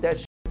announce that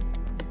shit.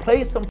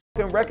 Play some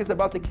fucking records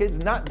about the kids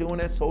not doing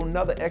that so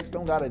another X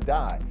don't gotta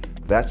die.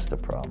 That's the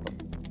problem.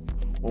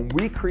 When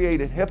we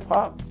created hip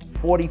hop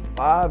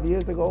 45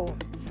 years ago,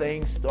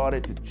 things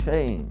started to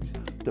change.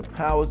 The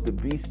powers that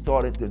be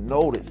started to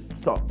notice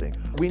something.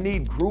 We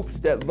need groups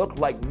that look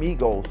like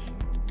Migos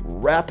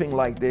rapping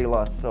like De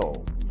La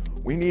Soul.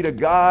 We need a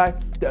guy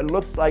that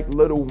looks like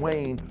Lil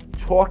Wayne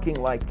talking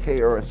like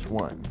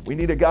KRS-One. We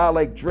need a guy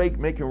like Drake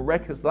making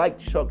records like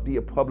Chuck D,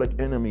 a Public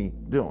Enemy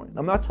doing.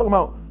 I'm not talking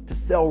about to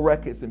sell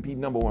records and be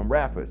 #1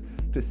 rappers,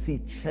 to see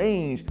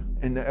change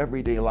in the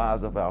everyday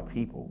lives of our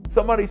people.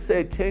 Somebody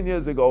said 10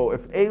 years ago,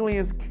 if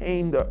aliens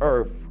came to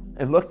Earth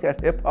and looked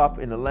at hip hop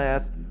in the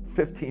last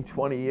 15,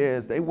 20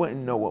 years, they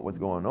wouldn't know what was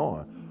going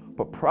on.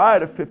 But prior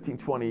to 15,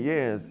 20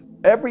 years,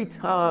 every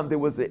time there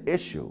was an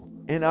issue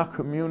in our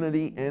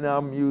community, in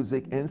our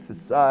music, in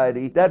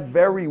society, that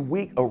very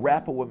week a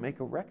rapper would make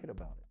a record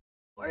about it.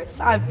 Of course,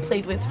 I've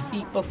played with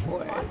feet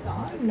before.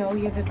 You know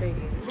you're the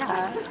biggest.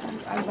 Yeah,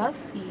 I love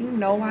feet. You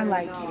know I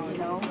like you, you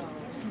know.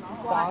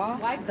 Saw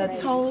the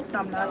toes,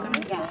 I'm not gonna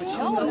get but you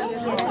know you're the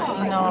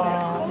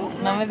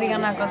biggest. No me digan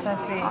una cosa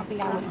así. I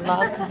would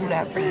love to do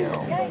that for you.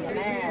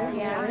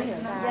 Yeah,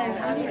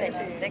 I like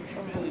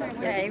sexy.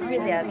 Yeah, every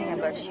day I think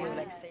about you,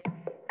 like sexy.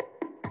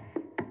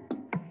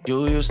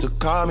 You used to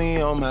call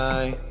me on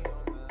my.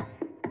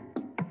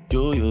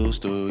 You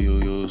used to.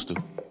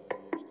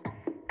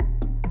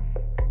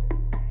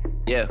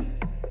 Yeah.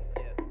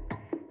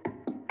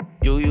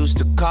 You used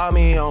to call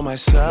me on my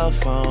cell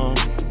phone.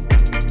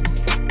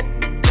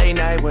 Late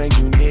night when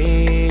you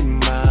need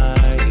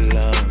my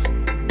love.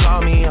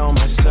 Call me on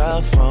my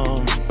cell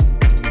phone.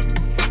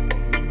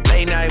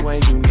 Late night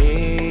when you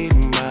need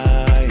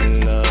my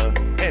love.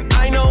 And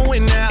I know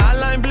when that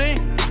hotline blink,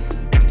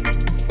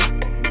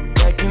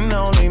 that can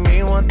only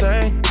mean one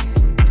thing.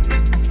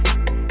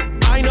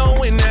 I know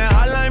when that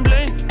hotline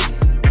blink,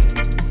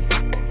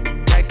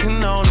 that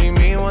can only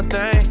mean one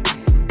thing.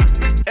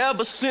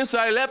 Ever since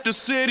I left the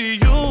city,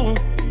 you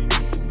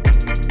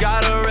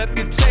got a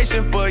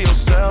reputation for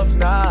yourself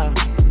now.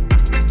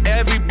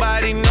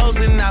 Everybody knows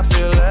and I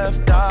feel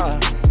left out.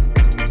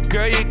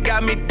 Girl, you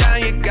got me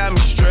down, you got me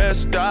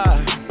stressed out.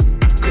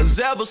 Cause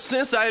ever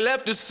since I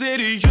left the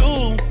city,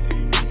 you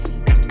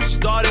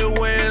started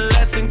wearing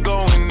less and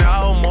going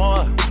out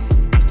more.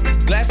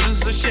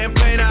 Glasses of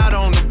champagne out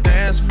on the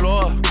dance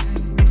floor.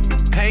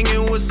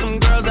 Hanging with some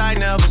girls I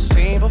never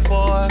seen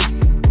before.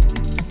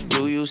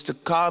 You used to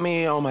call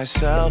me on my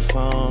cell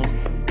phone.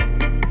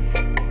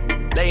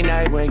 Late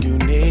night when you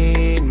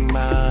need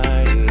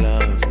my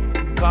love.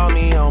 Call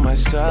me on my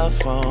cell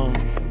phone.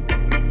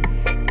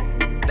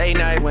 Late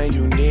night when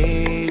you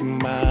need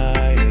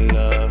my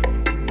love.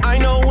 I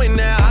know when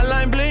that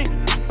hotline blink,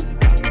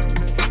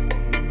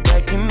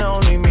 that can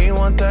only mean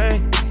one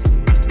thing.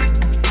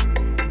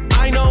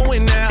 I know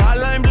when that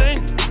hotline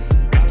blink,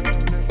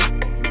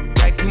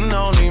 that can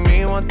only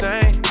mean one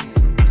thing.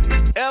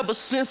 Ever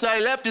since I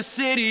left the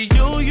city,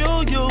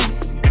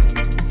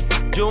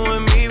 you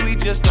and me, we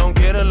just don't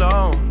get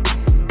along.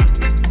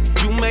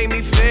 You made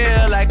me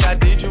feel like I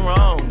did you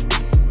wrong.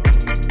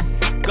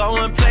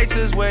 Going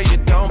places where you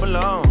don't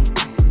belong.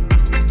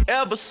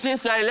 Ever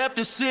since I left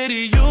the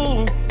city,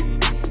 you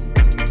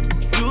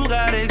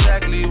got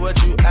exactly what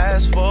you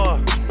asked for.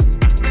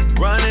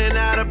 Running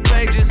out of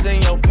pages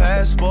in your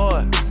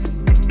passport.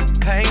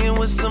 Hanging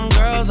with some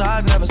girls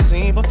I've never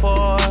seen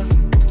before.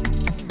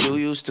 You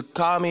used to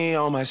call me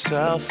on my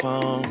cell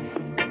phone.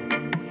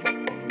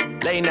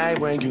 Late night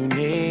when you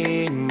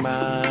need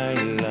my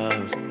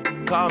love.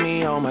 Call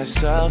me on my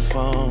cell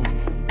phone.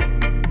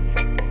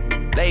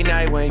 Late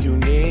night when you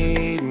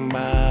need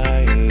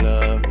my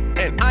love.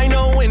 And I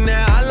know when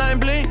that hotline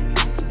blink,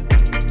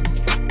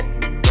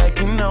 that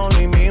can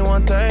only mean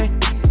one thing.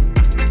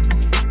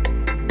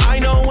 I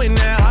know when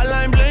that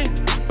hotline blink,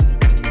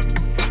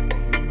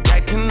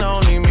 that can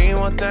only mean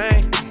one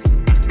thing.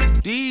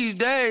 These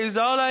days,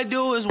 all I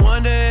do is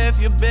wonder if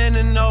you're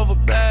bending over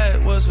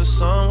backwards for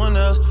someone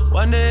else.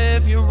 Wonder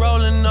if you're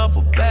rolling up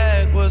a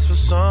backwards for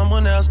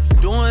someone else.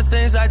 Doing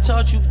things I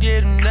taught you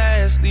getting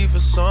nasty for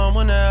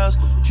someone else.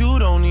 You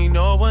don't need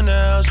no one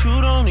else. You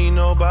don't need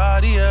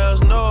nobody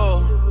else,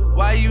 no.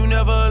 Why you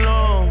never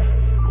alone?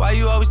 Why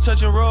you always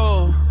touch and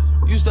roll?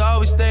 Used to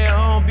always stay at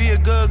home, be a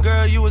good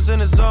girl, you was in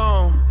the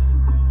zone.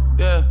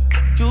 Yeah,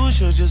 you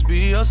should just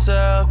be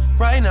yourself.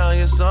 Right now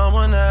you're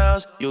someone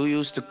else. You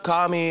used to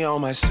call me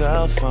on my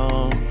cell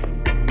phone.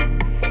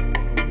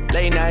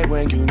 Late night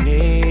when you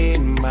need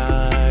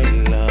my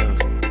love.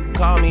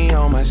 Call me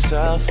on my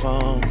cell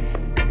phone.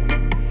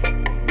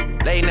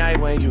 Late night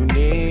when you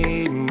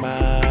need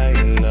my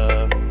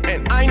love.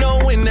 And I know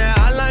when that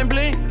hotline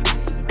blink,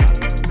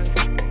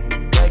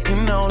 that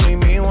can only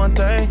mean one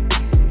thing.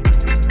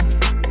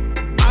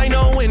 I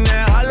know when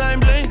that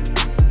hotline blink,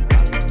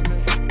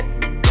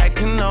 that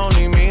can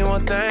only mean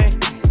one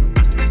thing.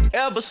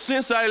 Ever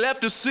since I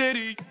left the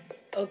city.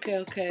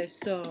 Okay,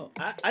 so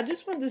I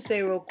just wanted to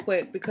say real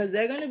quick, because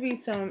there are going to be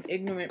some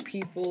ignorant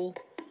people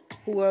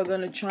who are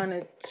going to try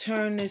to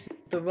turn this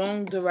the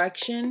wrong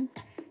direction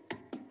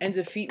and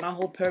defeat my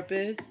whole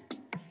purpose.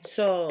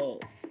 So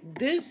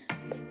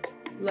this,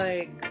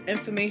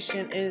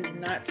 information is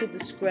not to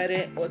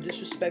discredit or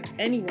disrespect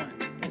anyone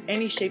in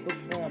any shape or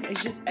form.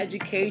 It's just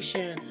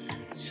education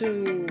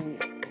to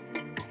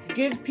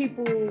give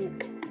people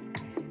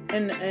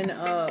an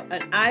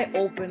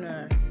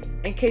eye-opener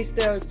in case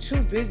they're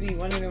too busy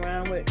running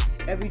around with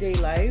everyday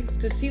life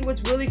to see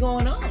what's really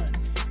going on.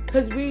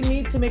 Because we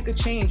need to make a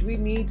change. We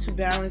need to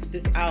balance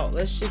this out.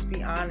 Let's just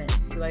be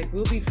honest.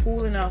 We'll be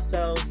fooling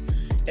ourselves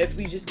if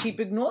we just keep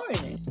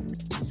ignoring it.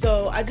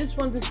 So I just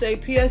wanted to say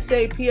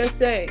PSA.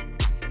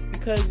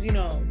 Because,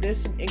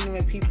 there's some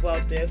ignorant people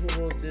out there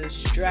who will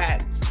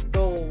distract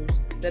those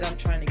that I'm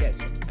trying to get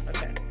to.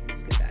 Okay,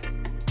 let's get back.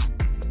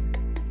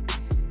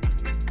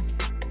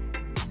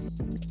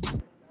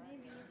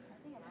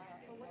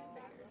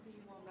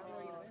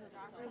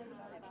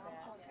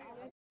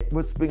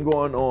 What's been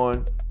going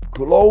on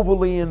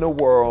globally in the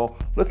world.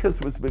 Look at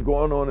what's been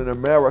going on in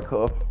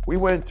America. We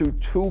went through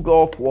 2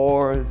 Gulf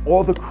Wars,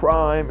 all the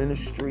crime in the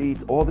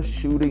streets, all the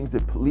shootings,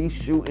 the police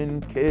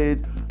shooting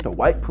kids, the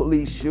white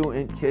police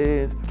shooting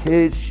kids,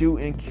 kids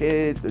shooting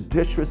kids, the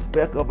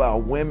disrespect of our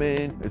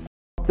women. It's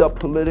fucked up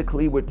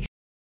politically with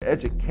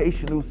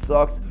education who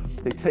sucks.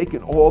 They're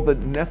taking all the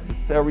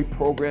necessary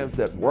programs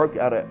that work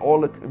out of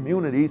all the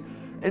communities,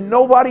 and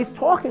nobody's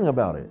talking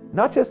about it.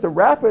 Not just the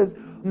rappers,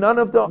 none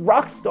of the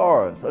rock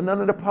stars or none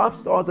of the pop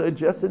stars are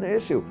addressing the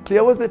issue.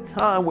 There was a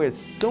time where as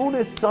soon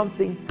as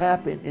something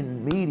happened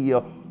in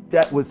media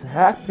that was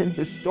happened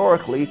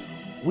historically,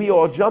 we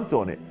all jumped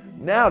on it.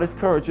 Now this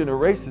current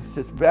generation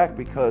sits back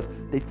because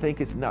they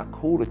think it's not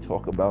cool to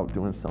talk about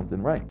doing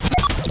something right.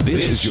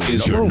 This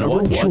is your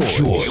number one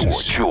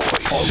choice.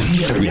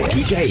 Every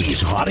today's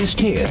hottest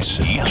hits.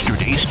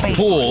 Yesterday's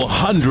Full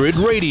 100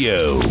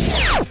 Radio.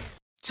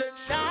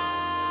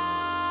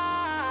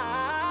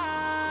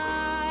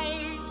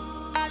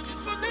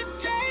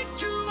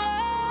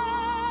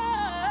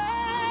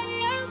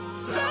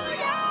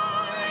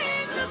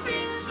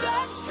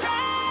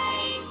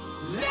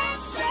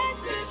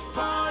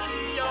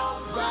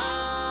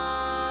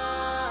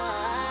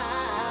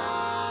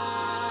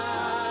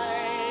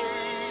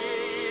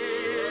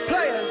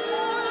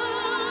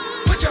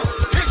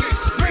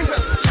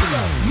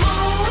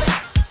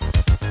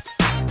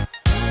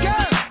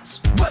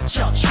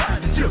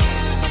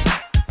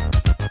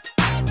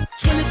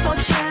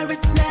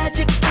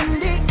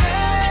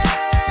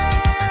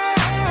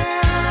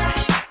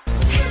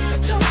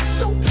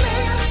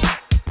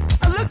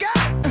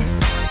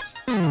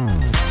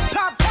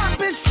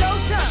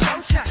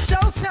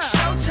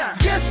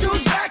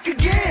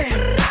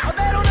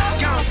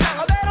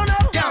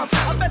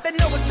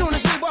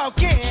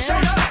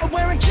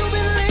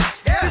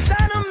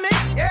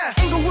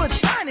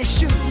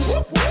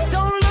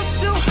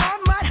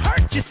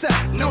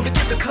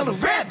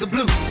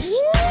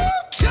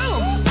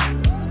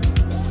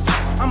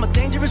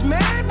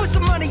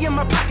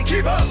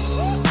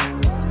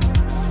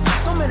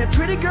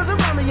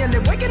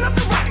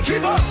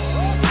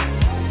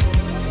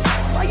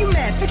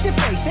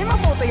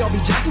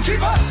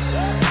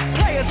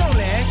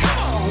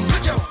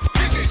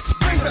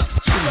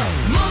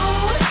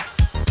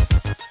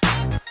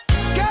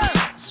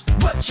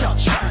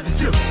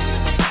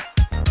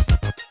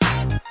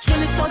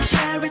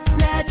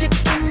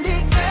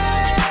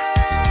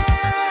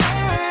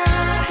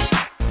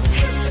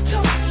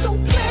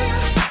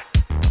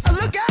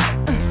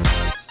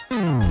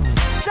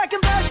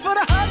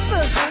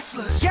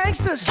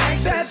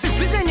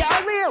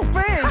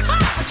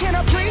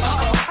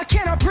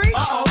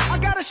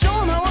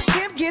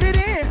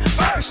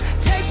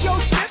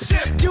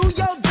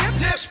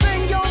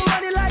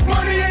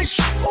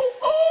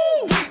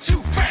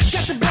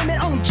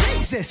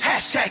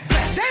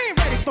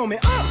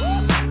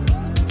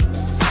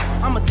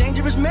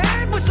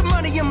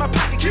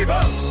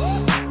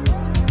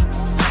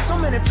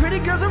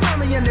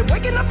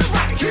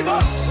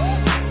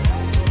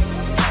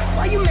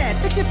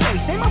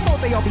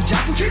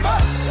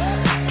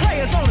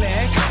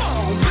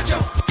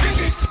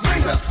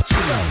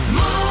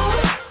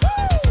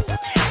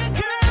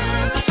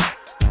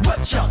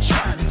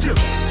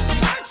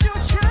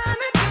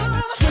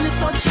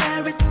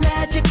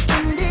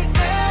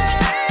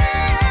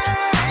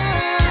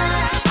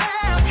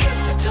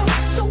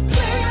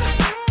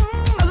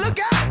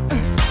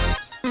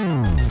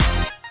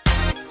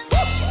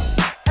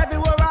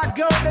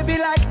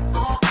 like,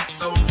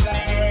 so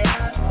bad.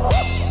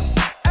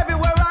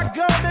 Everywhere I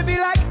go, they be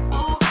like,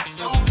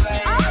 so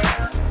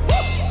bad.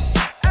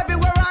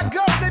 Everywhere I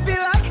go, they be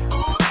like,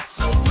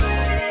 so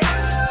bad.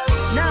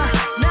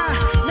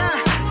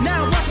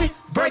 Now, watch me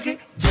break it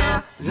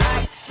down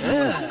like,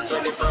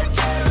 24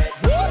 karat,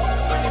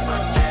 24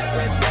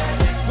 karat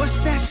magic. What's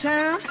that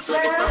sound?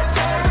 24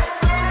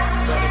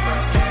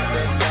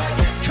 karat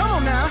magic. Come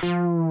on now.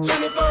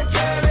 24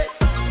 karat,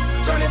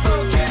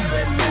 24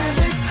 karat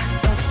magic.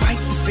 Don't fight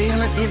the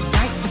feeling,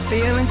 invite the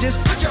feeling. Just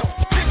put your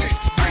pinky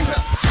rings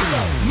up to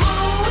the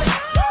moon.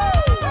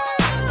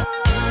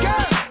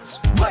 Girls,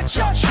 what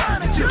y'all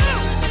trying to do?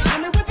 Tell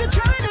me what you're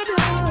trying to do.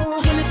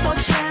 24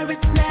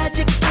 karat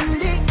magic in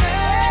the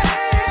air.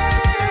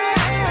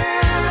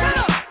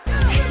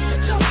 Head to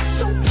toe,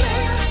 so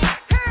clear.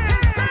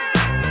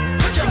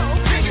 Put your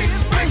pinky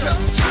rings up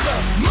to the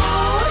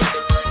moon.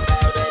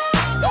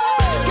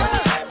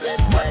 Girls,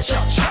 what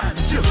y'all trying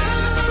to do?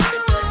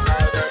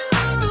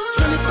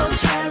 24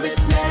 karat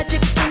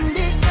magic in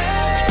the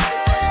air.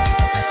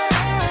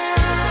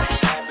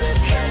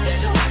 Head to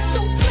toe,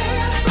 so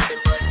clear.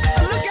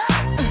 Look out.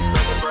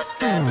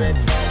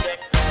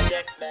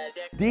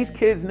 These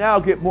kids now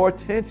get more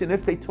attention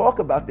if they talk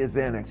about their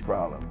Xanax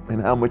problem and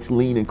how much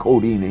lean and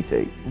codeine they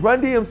take. Run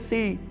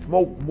DMC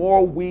smoked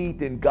more weed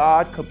than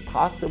God could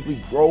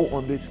possibly grow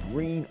on this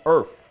green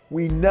earth.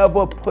 We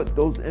never put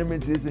those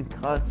images and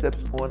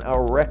concepts on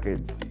our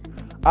records.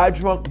 I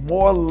drank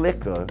more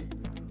liquor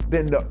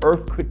than the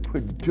earth could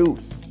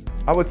produce.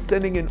 I was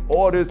sending in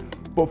orders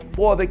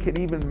before they could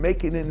even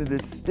make it in the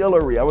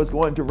distillery. I was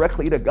going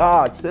directly to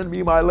God, send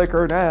me my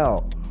liquor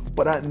now.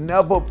 But I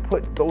never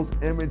put those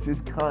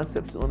images,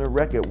 concepts on a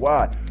record.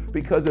 Why?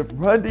 Because if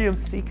Run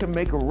DMC can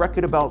make a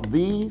record about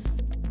these,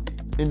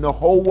 and the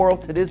whole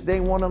world to this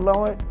day want to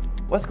know it,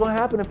 what's going to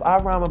happen if I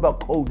rhyme about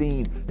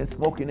codeine and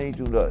Smoking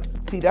Angel dust?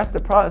 See, that's the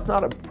problem. It's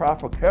not a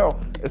prideful carol.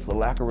 It's a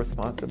lack of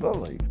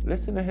responsibility.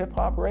 Listen to hip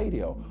hop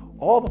radio.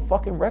 All the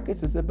fucking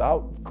records is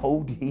about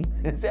codeine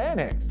and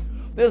Xanax.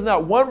 There's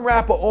not one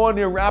rapper on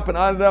there rapping,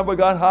 I never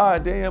got high a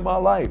day in my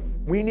life.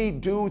 We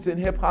need dudes in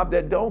hip hop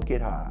that don't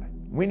get high.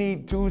 We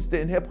need dudes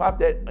in hip hop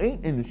that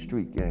ain't in the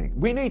street gang.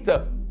 We need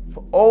to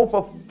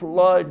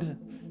overflood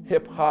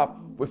hip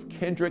hop with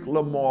Kendrick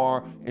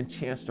Lamar and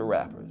Chance the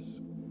Rappers.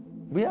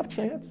 We have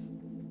Chance.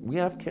 We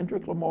have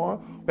Kendrick Lamar.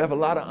 We have a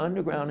lot of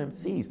underground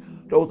MCs.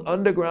 Those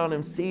underground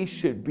MCs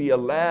should be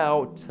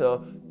allowed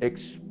to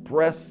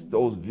express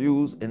those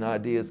views and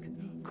ideas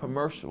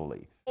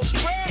commercially.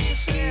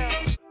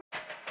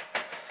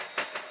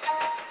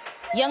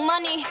 Young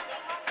Money.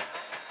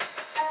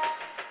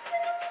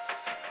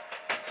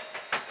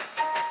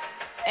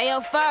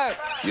 Ayo, Ferg.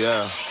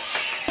 Yeah.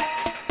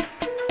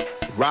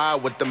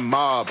 Ride with the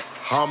mob,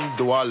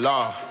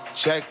 Hamdulillah.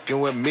 Check in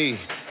with me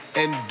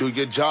and do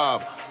your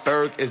job.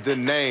 Ferg is the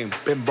name.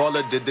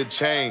 Bimbola did the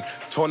chain.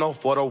 Tono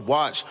for the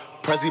watch.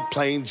 Prezi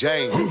plain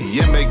Jane.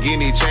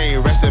 Yamagini chain.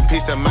 Rest in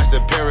peace to my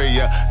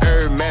superior.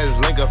 Hermes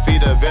Linka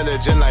feed a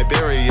village in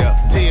Liberia.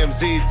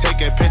 TMZ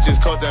taking pictures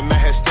causing my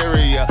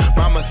hysteria.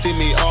 Mama see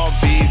me on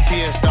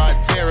BT and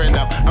start tearing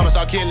up. I'ma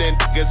start killing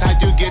niggas. How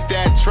you get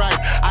that tripe?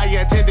 I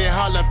attended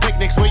Harlem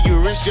picnics where you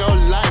risk your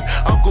life.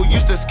 Uncle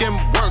used to skim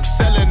work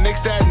selling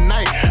nicks at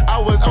night. I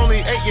was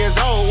only 8 years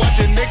old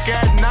watching Nick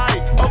at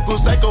night. Uncle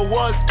Psycho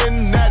was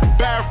in that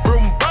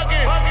bathroom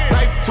bucket.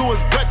 Knife to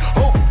his gut.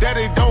 Hope that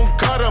they don't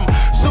cut him.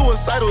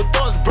 Suicidal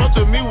thoughts brought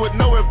to me with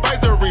no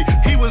advisory.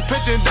 He was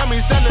pitching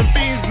dummies, selling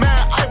fiends,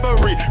 mad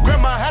ivory.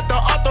 Grandma had the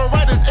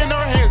arthritis in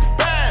her hands,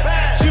 bad.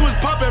 She was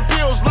popping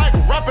pills like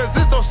rappers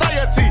in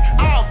society.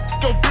 I'll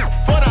f your bitch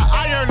for the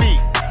irony.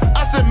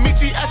 I said meet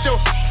you at your,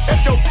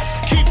 if your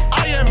keep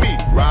eyeing me.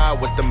 Ride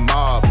with the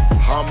mob,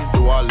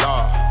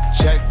 Hamdulillah.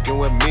 Check in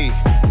with me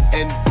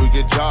and do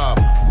your job.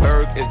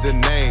 Berg is the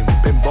name,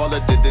 Bimbola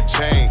did the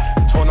chain.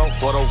 Tono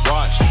for the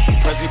watch,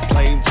 Prezi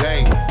plain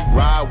Jane.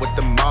 Ride with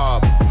the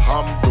mob,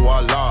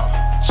 Hamdulillah.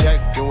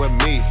 Check in with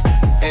me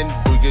and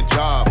do your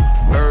job.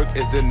 Berg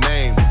is the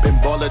name,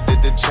 Bimbola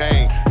did the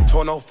chain.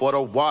 Tono for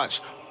the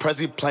watch,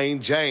 Prezi plain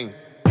Jane.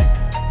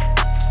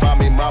 Find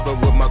me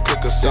mobbing with my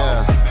clicker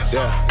song.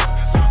 Yeah.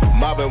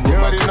 Mobbing with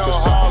my clicker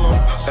song.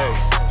 Hey.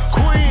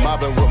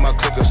 Mobbing with my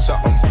clicker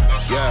something.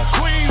 Yeah.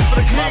 Queens for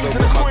the kings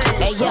and the queens.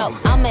 Hey yo,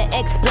 I'ma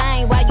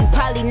explain why you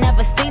probably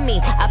never see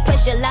me. I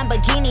push a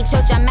Lamborghini,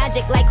 chocha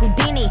magic like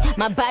Houdini.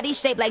 My body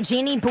shaped like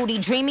Genie, booty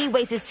dreamy,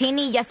 waist is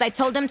teeny. Yes, I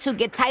told him to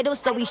get titles,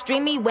 so he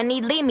stream me when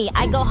he leave me.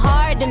 I go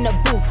hard in the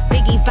booth,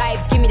 Biggie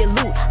vibes, give me the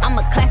loot. I'm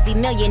a classy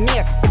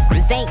millionaire,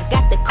 ain't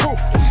got the coof.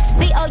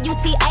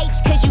 C-O-U-T-H,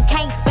 cause you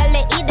can't spell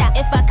it either.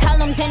 If I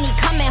call him, then he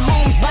coming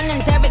home,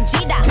 running Derek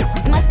Jeter.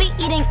 Must be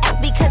eating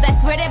egg because I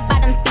swear that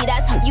bottom feed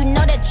us. You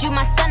know that you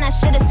my son, I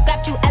should've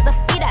scrapped you as a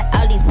fetus.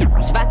 All these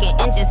rockin'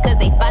 inches cause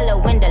they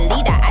following the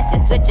leader. I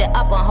should switch it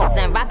up on hopes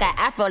and rock an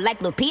afro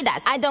like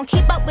Lupitas. I don't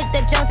keep up with the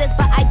Joneses,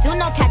 but I do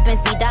know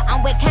Catherine Zeta. I'm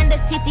with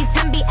Candace, Titi,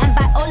 Tembi, and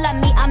Viola,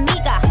 mi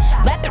amiga.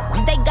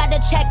 Rappers, they gotta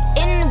check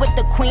in with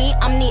the queen.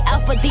 I'm the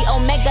alpha, the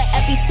omega,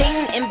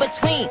 everything in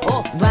between.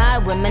 Oh,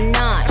 ride with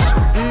Minaj,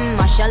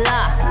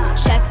 mashallah.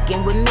 Check in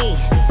with me,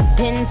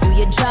 then do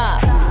your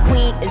job.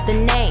 Queen is the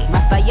name,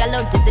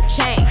 Raffaello did the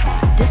chain.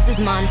 This is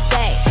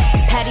Monse,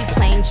 Patty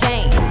Plain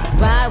Jane.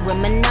 Ride with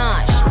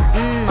Minaj,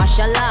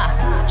 mashallah.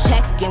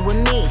 Check in with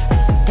me,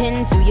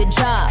 then do your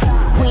job.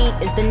 Queen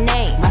is the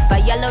name,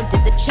 Raffaello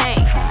did the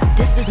chain.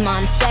 This is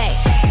Monse,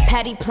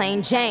 Patty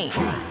Plain Jane.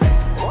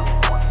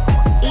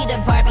 Eat a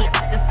Barbie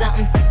X or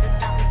something.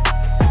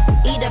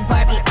 Eat a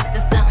Barbie X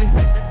or something.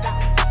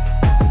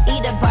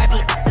 Eat a Barbie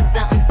X or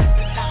something.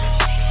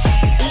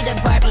 Eat a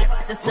Barbie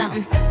X or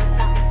something.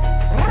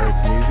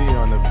 Easy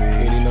on the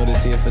beat. You know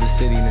this here for the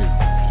city, nigga.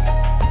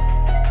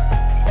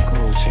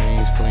 Gold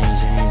chains, plain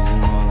James,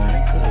 and all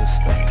that good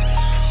stuff.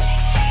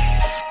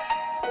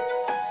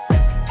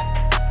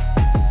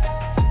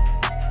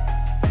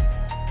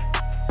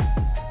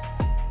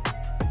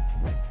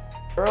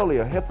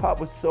 Earlier, hip-hop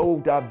was so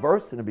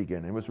diverse in the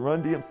beginning. It was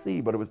Run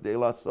DMC, but it was De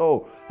La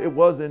Soul. It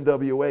was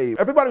NWA.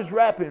 Everybody was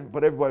rapping,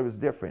 but everybody was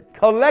different.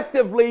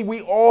 Collectively,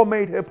 we all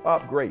made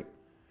hip-hop great.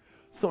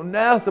 So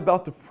now it's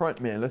about the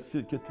front man. Let's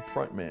just get the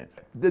front man.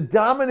 The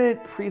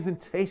dominant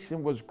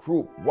presentation was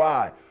group.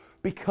 Why?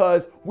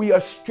 Because we are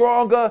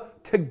stronger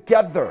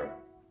together.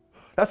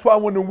 That's why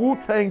when the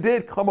Wu-Tang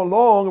did come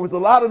along, it was a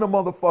lot of the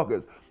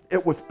motherfuckers.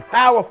 It was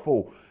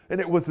powerful and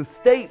it was a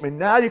statement.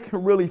 Now you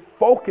can really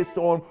focus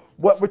on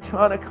what we're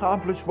trying to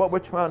accomplish, what we're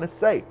trying to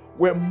say.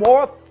 We're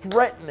more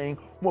threatening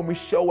when we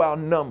show our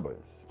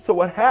numbers. So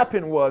what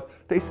happened was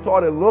they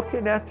started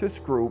looking at this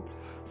group,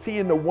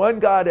 seeing the one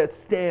guy that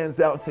stands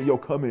out and say, yo,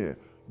 come here,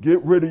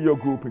 get rid of your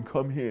group and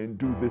come here and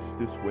do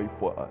this way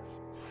for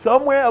us.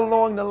 Somewhere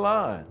along the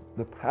line,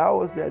 the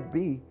powers that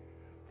be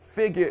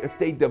figure if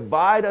they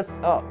divide us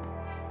up,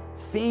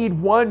 feed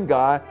one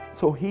guy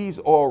so he's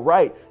all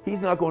right,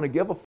 he's not going to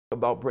give a fuck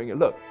about bringing,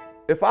 look,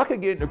 if I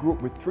could get in a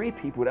group with 3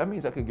 people, that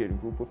means I could get in a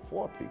group with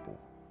 4 people.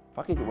 If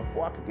I could get with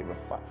 4, I could get with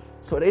 5.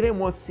 So they didn't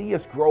want to see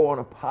us grow on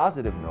a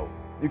positive note.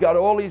 You got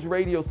all these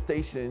radio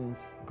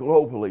stations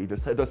globally that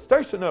say, the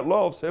station that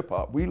loves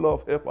hip-hop, we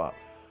love hip-hop.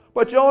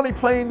 But you're only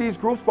playing these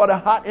groups for the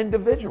hot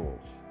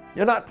individuals.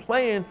 You're not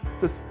playing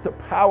the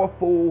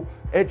powerful,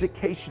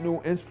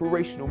 educational,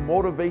 inspirational,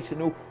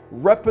 motivational,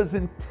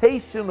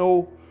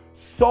 representational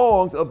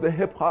songs of the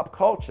hip-hop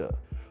culture.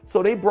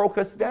 So they broke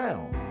us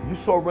down. You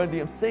saw Run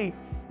DMC,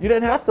 you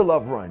didn't have to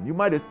love Run. You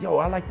might have, yo,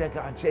 I like that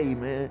guy Jay,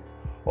 man.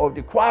 Or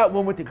the quiet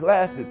one with the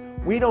glasses.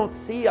 We don't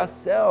see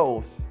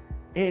ourselves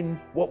in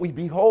what we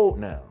behold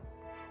now.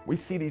 We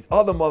see these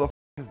other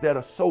motherfuckers that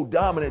are so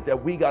dominant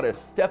that we gotta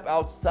step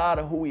outside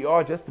of who we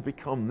are just to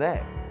become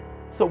that.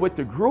 So with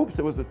the groups,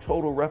 it was a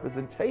total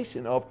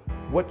representation of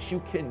what you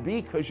can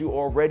be because you're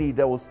already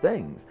those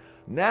things.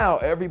 Now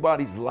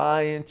everybody's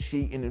lying,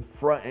 cheating, and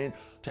fronting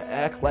to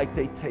act like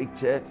they take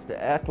jets,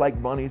 to act like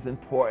money's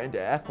important,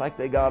 to act like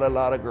they got a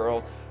lot of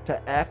girls,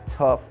 to act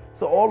tough.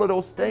 So all of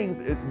those things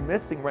is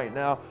missing right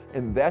now,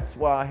 and that's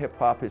why hip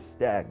hop is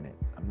stagnant.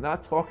 I'm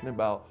not talking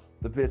about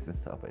the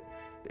business of it.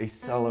 They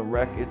selling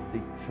records,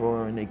 they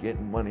touring, they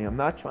getting money. I'm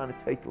not trying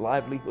to take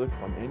livelihood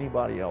from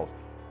anybody else.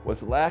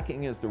 What's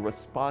lacking is the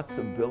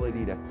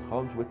responsibility that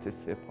comes with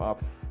this hip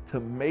hop to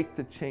make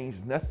the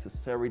change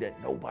necessary that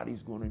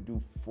nobody's gonna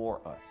do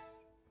for us.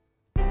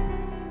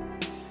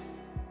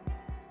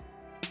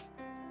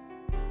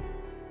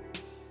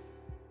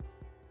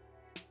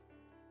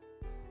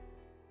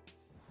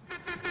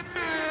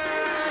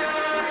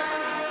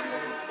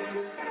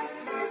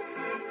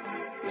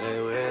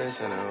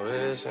 And I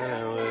wish, and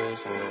I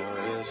wish, and I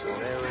wish,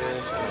 and I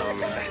wish on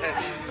me.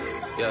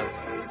 Yeah.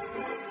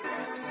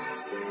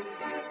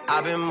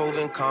 I've been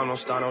moving calm, don't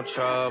start no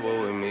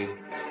trouble with me.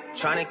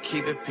 Trying to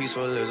keep it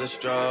peaceful is a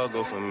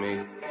struggle for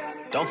me.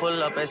 Don't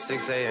pull up at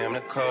 6 a.m.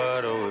 to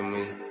cuddle with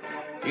me.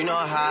 You know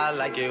how I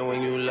like it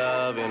when you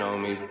loving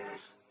on me.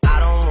 I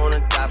don't wanna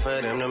die for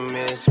them to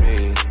miss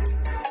me.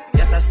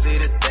 Yes, I see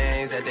the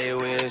things that they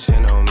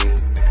wishing on me.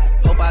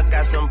 Hope I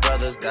got some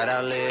brothers that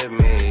outlive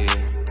me.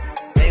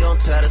 Gon'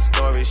 tell the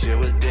story, shit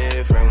was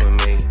different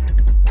with me.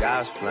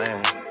 God's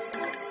plan,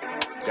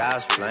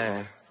 God's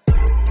plan.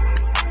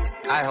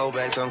 I hold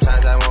back,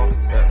 sometimes I won't.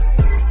 Yeah.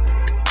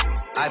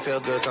 I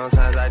feel good,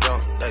 sometimes I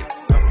don't. Hey,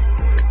 no.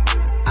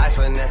 I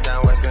finesse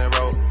down Western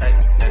Road. Hey,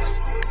 next.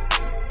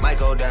 Might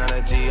go down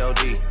to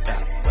G.O.D.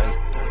 Yeah, wait.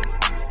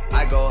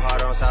 I go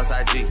hard on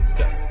Southside G.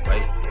 Yeah,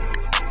 wait.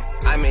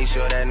 I make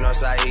sure that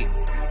Northside eat.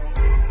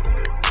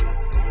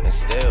 And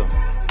still.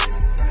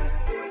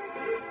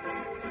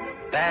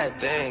 Bad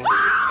things,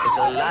 it's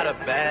a lot of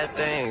bad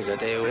things that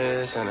they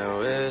wish and they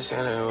wish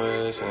and they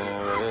wish and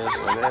they wish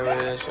and they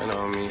wishing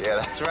on me. Yeah,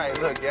 that's right.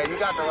 Look, yeah, you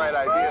got the right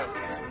idea.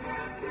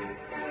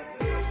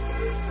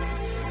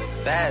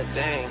 Bad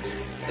things,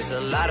 it's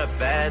a lot of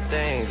bad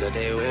things that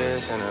they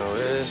wish and they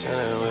wish and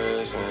they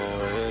wish and they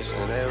wish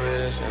and they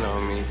wishing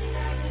on me.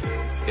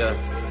 Yeah.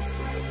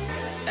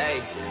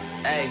 Hey,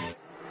 hey.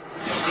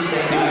 She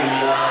said, do you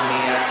love me?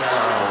 I tell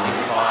her only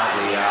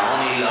partly. I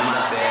only love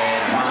my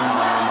bed and my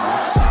mom.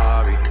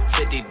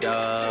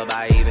 Dub,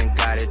 I even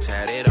got it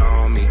tatted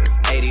on me.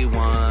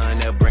 81,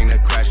 they'll bring the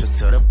crashers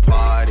to the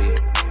party.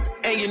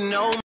 And you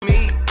know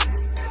me,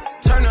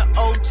 turn the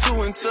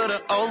 02 Rolling to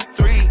the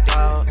 03,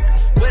 dog.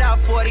 Without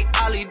 40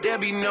 Ollie, there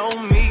be no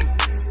me.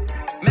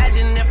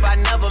 Imagine if I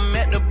never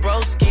met the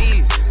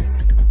broskies.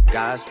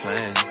 God's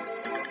plan,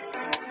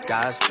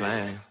 God's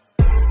plan.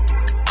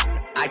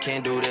 I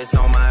can't do this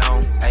on my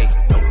own, hey,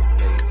 nope,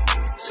 hey.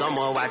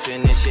 Someone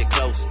watching this shit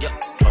close, yep,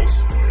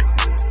 close.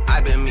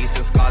 I've been me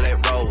since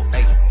Scarlet Road,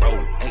 hey,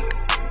 hey.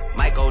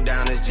 Might go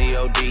down as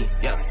G.O.D.,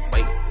 yep,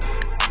 wait.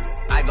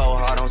 I go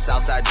hard on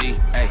Southside G,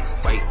 hey,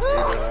 wait.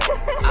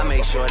 I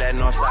make sure that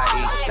Northside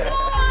E, hey.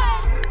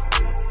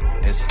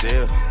 And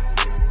still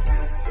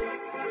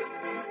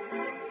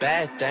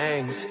bad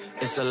things,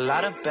 it's a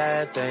lot of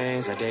bad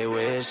things that they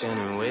wishing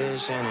and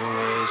wishing and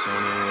wishing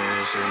and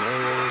wishing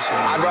and wishing.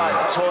 I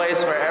brought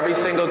toys for every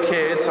single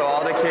kid, so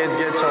all the kids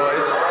get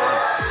toys.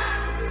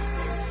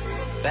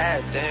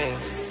 Bad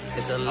things,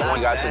 it's a lot. I want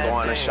you guys to go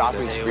on a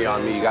shopping spree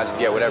on me. You guys can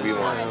get whatever you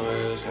want. On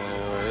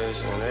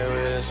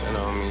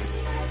me.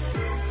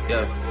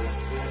 Yeah.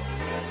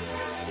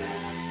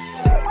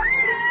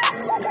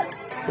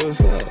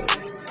 What's up?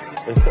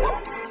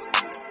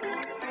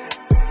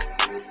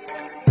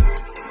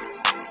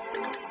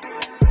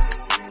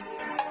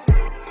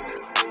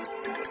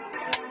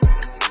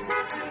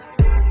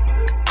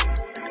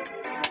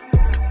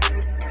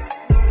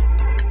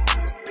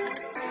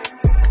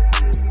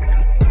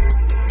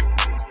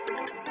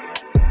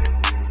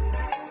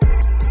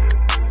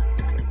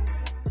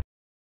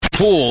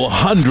 Full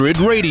 100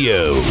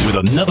 Radio with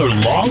another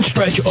long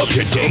stretch of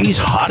today's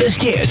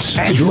hottest hits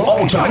and your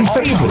all-time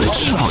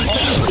favorites.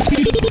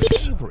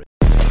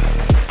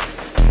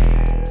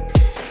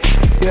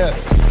 Yeah.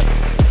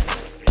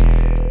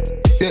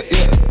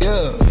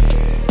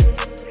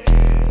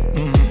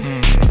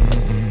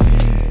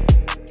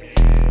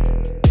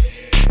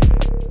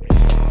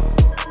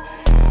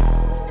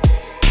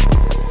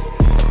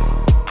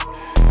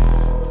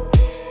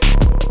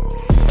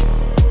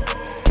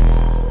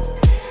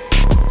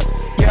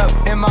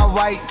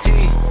 White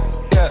tee,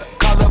 yeah,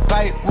 call up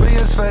Pipe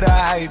Williams for the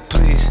hype,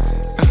 please.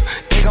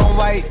 They gon'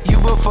 wipe you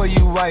before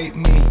you wipe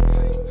me.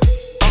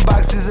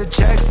 Unboxes of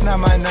checks, not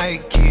my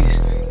Nikes.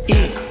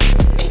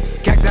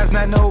 Cacti's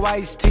not no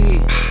iced tea.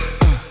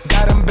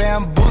 Got them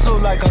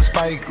bamboozled like I'm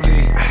Spike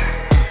Lee.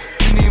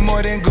 You need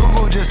more than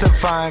Google just to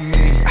find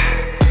me.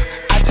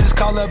 I just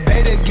call a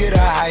beta, get a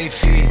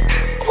hyphy.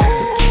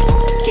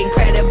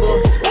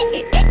 Incredible,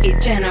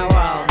 general.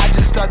 I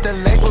just start the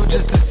label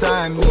just to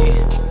sign me.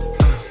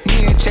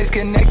 Me and Chase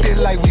connected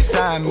like we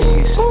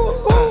Siamese.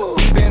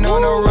 We been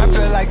on a run,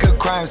 feel like a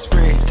crime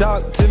spree.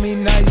 Talk to me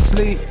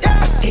nicely.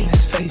 I seen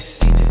his face,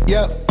 seen it.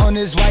 Yeah, on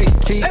his white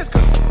tee. Let's go.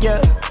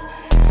 Yeah,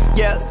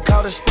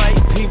 call the Sprite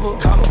people.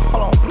 Call him,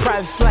 hold on.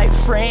 Private flight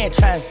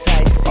franchise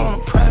sites. On a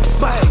private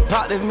flight.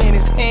 Popped him in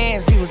his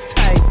hands, he was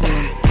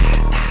typing.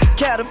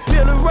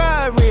 Caterpillar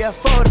robbery, I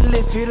fought to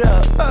lift it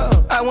up.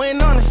 I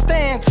went on the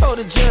stand, told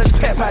the judge,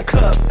 pass my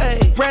cup. Ay.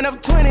 Ran up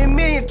 20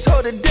 million,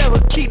 told the devil,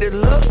 keep the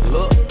look.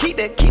 Keep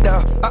the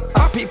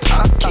RP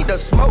pop, keep the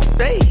smoke.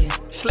 They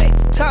slick,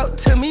 talk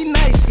to me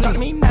nicely.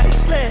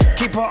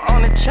 Keep her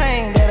on the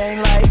chain, that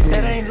ain't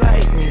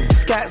like me.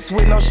 Scots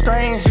with no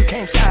strings, you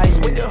can't tie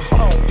me.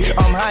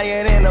 I'm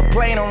higher than a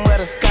plane on where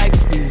the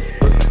Skypes be.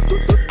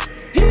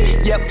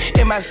 Yep,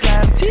 in my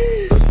slime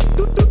tee.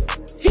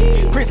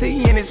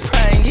 Prissy in his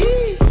prime,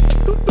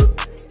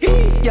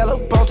 yellow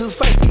bone too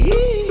feisty,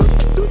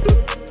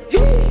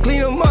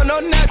 clean them up, no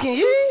knocking,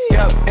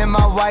 Yep, in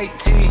my white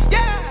tee,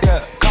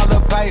 yeah, call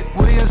up Pipe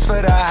Williams for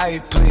the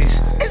hype,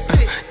 please.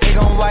 They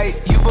gon' wipe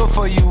you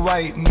before you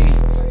wipe me.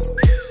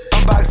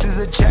 Unboxes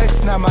of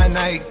checks, not my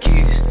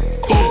Nikes.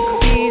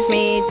 Excuse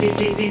me,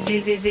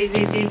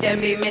 dizzy,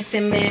 don't be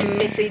missing me.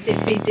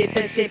 Mississippi,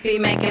 Dipper,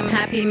 make him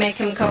happy, make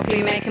him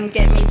copy, make him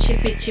get me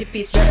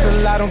chippy. That's a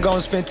lot I'm gon'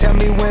 spend. Tell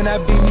me when I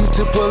beam you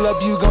to pull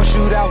up, you gon'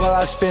 shoot out while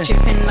I spin.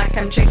 Trippin' like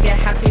I'm trigger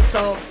happy,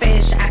 soul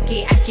fish.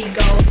 Aki,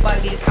 go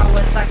buggy,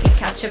 Kawasaki,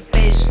 catch a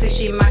fish.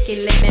 Sushi,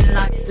 maki, living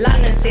like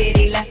London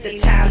City, left the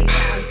town.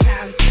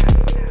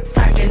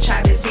 Talking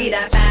Travis, be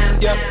that fam.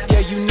 Yeah,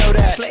 you know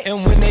that.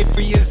 And when they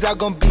free us out,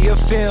 gon' be a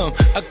film,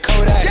 a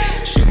Kodak.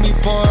 Shoot me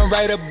pouring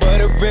right above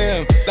the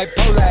rim, like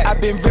Polak.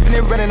 I've been ripping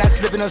and running, I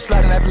slipping, I'm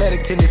sliding,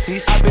 athletic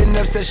tendencies. I've been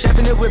upset,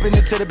 chefing and whipping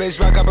it to the base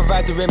rock, I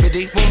provide the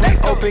remedy. When we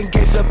open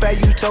gates up at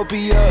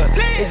Utopia,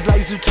 it's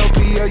like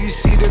Zootopia, you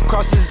see the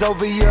crosses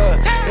over ya.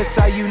 That's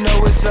how you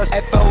know it's us.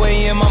 At 4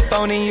 a.m. I'm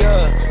phoning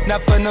ya.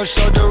 Not for no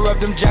shoulder up,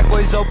 them jack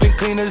boys open,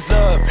 cleaners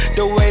up.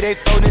 The way they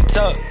fold it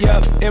up,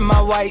 yeah, in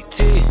my white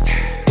tee.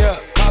 Yeah,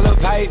 call up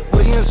Pipe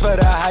Williams for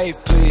the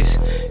hype, please.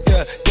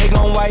 Yeah, they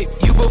gon' wipe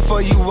you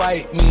before you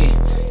wipe me.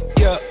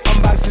 Yeah,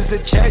 unboxes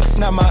of checks,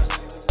 not my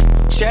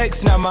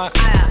checks, not my.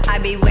 I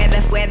be where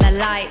the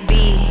light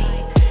be.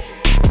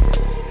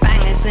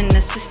 Bangers in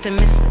the system,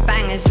 it's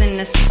bangers in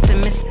the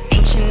system, it's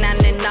ancient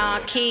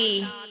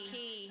anarchy.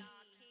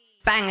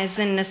 Bangers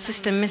in the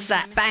system, it's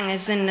that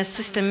bangers in the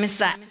system, it's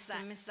that.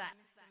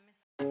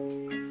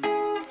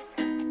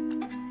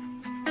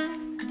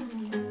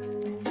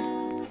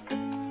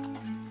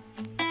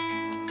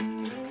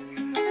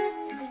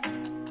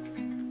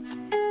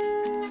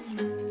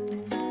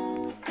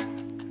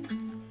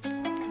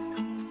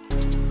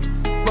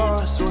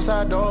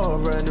 suicide door,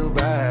 brand new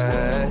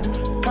bag.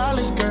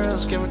 College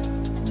girls giving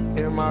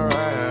in my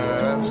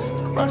raps.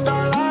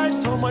 Rockstar life,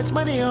 so much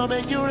money, I'll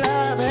make you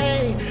laugh.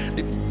 Hey,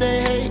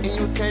 they hate and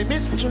you can't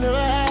miss what you never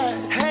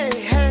had. Hey,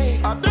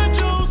 hey, off the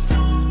juice,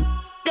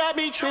 got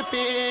me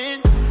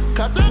tripping.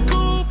 Cut the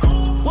coupe,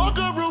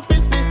 walker roof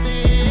is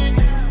missing.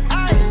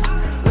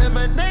 Ice,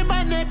 lemonade,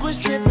 my neck was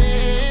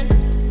dripping.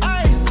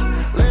 Ice,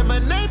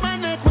 lemonade, my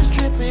neck was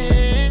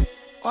dripping.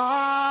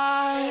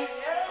 Why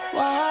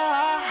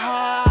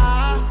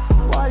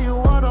you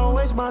wanna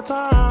waste my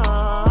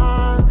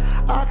time?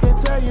 I can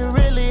tell you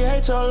really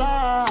hate your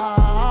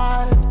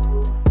life,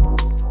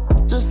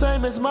 the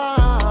same as mine.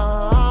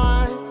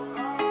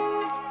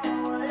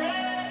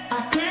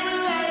 I can't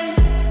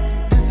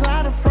relate,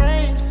 design the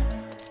frames,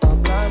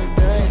 I'm not a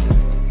day.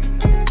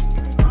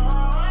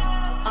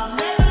 I'm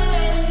never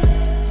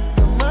late,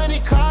 the money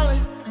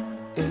calling,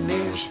 it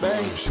needs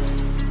space.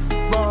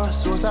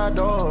 Boss, suicide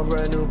door,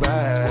 brand new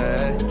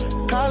bag.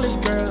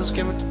 College girls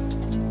giving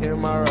in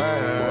my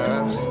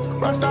raps.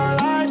 Rockstar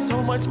life,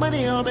 so much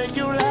money, I'll make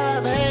you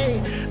laugh.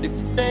 Hey,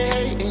 they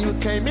hate and you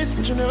can't miss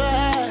what you never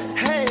had.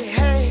 Hey,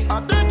 hey,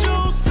 off the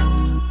juice,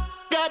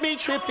 got me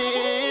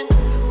tripping.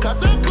 Cut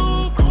the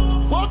coupe,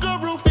 walker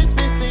roof is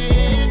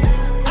missing.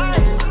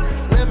 Ice,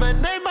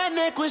 lemonade, my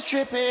neck was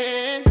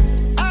dripping.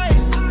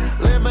 Ice,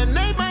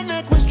 lemonade, my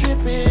neck was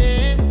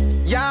dripping.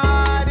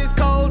 Yeah, this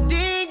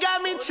codeine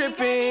got me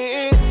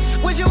tripping.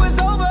 Wish it was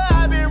over,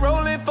 I've been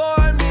rolling for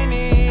a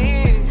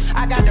minute.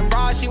 I got the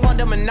bra, she want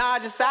the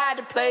Minaj aside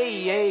to play.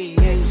 Yeah,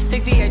 yeah.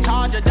 68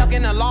 Charger,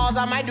 ducking the laws,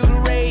 I might do the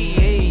raid.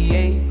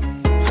 Yeah, yeah.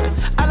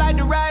 I like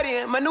to ride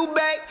in my new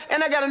bag,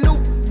 and I got a new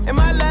in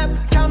my lap.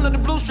 Counting the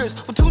blue strips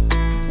with two.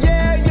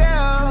 Yeah,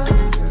 yeah.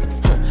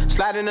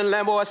 Slide in the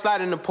Lambo, I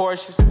slide in the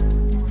Porsches.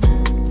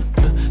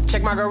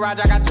 Check my garage,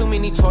 I got too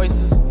many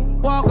choices.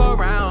 Walk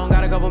around,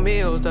 got a couple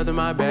meals stuffed in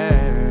my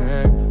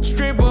bag.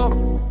 Strip up,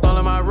 all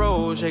of my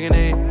rolls, shaking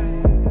it.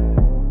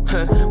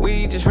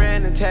 We just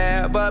ran the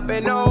tab up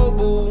at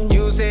Nobu.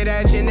 You say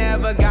that you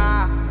never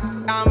got,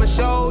 I'ma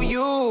show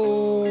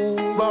you.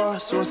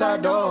 Boss,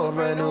 suicide door,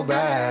 brand new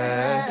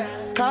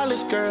bag.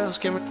 College girls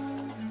giving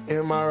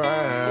in my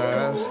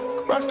raps.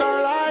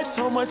 Rockstar life,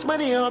 so much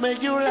money, I'll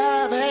make you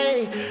laugh.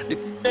 Hey,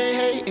 they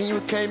hate and you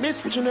can't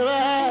miss what you never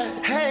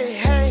had. Hey,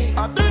 hey,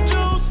 off the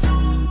juice,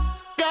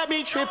 got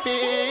me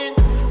tripping.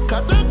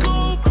 Cut the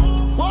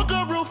coupe,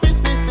 walker roof is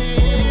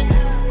missing.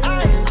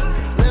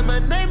 Ice,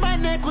 lemonade, my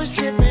neck was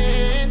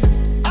dripping.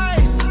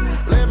 Ice,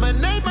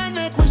 lemonade, my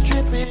neck was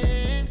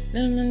dripping.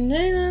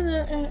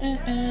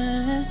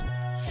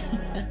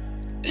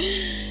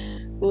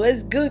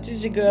 What's good?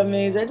 It's your girl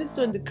Maze. I just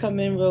wanted to come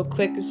in real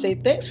quick and say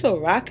thanks for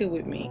rocking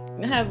with me.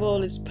 I have all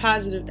this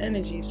positive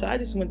energy, so I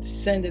just want to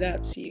send it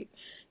out to you.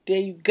 There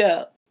you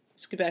go.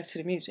 Let's get back to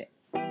the music.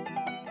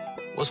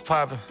 What's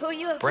poppin'?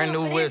 Brand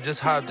new whip, just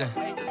hopped in.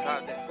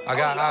 I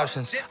got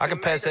options. I can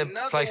pass that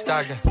like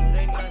Stockton.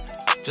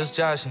 Just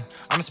joshing.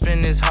 I'ma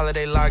spend this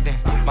holiday locked in.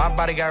 My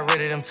body got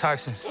rid of them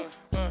toxins.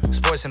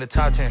 Sports in the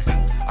top 10.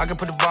 I can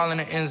put the ball in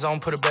the end zone,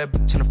 put a bad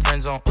bitch in the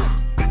friend zone.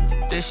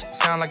 This shit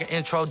sound like an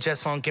intro jet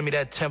song, give me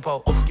that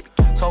tempo.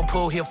 Told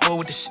Pooh he a fool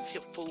with the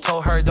shit.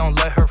 Told her don't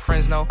let her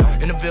friends know.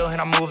 In the Ville and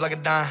I move like a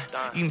dime.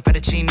 Eating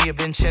fettuccine at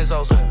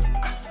Vincenzo's.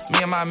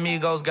 Me and my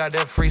amigos got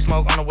that free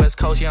smoke on the West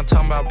Coast. Yeah, I'm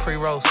talking about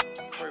pre-rolls.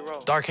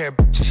 Dark hair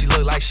bitch, she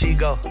look like she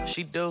go.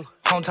 She do.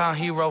 Hometown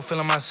hero,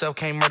 feeling myself,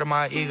 can't murder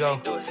my ego.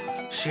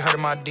 She heard of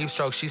my deep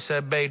stroke. She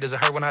said, babe, does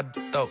it hurt when I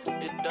though?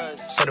 It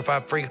does.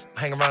 Certified freak,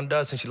 hang around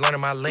dust, and she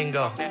learning my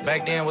lingo.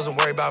 Back then, wasn't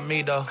worried about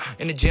me though.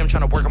 In the gym,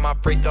 trying to work on my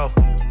free throw.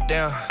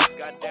 Damn.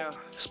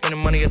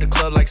 Spending money at the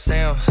club like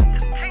Sam's.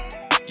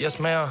 Yes,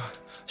 ma'am.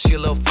 She a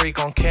little freak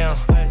on cam,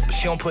 but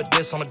she don't put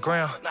this on the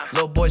ground.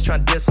 Little boys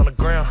tryna diss on the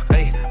ground.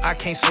 Hey, I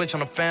can't switch on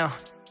the fan.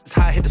 It's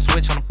how I hit the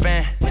switch on the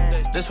fan.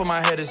 This where my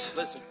head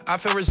is. I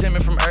feel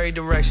resentment from every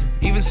direction.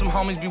 Even some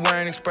homies be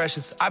wearing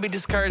expressions. I be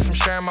discouraged from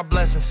sharing my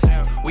blessings.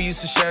 We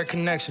used to share a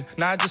connection.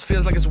 Now it just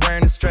feels like it's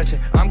wearing and stretching.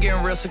 I'm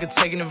getting real sick of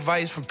taking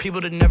advice from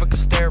people that never could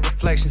stare at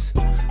reflections.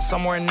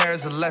 Somewhere in there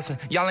is a lesson.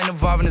 Y'all ain't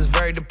evolving, it's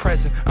very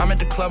depressing. I'm at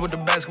the club with the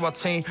basketball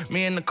team.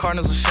 Me and the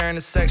Cardinals are sharing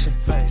a section.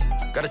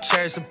 Gotta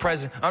cherish the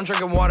present. I'm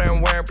drinking water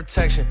and wearing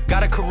protection.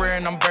 Got a career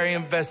and I'm very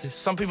invested.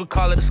 Some people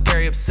call it a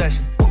scary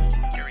obsession.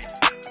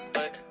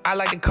 I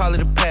like to call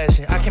it a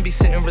passion. I can be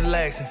sitting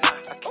relaxing.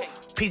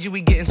 PG,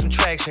 we getting some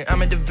traction.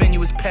 I'm at the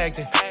venue, it's packed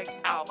in.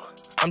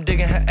 I'm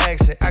digging her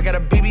accent. I got a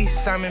BB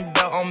Simon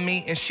belt on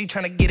me, and she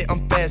tryna get it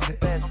unfastened.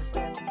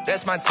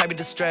 That's my type of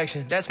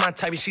distraction. That's my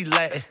type of she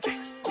Latin.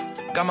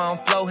 Got my own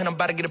flow, and I'm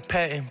about to get a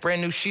patent.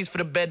 Brand new sheets for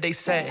the bed, they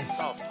satin.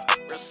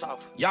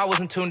 Y'all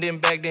wasn't tuned in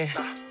back then.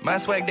 My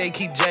swag, they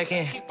keep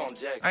jacking.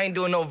 I ain't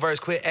doing no verse,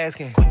 quit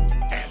asking.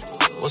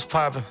 What's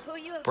poppin'?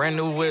 Brand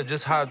new whip,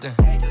 just hopped in.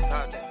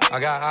 I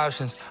got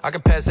options. I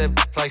can pass that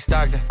like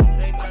Stockton.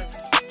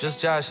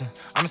 Just joshing.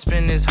 I'ma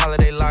spend this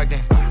holiday locked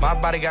in. My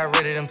body got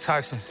rid of them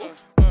toxins.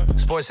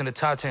 Sports in the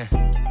top 10.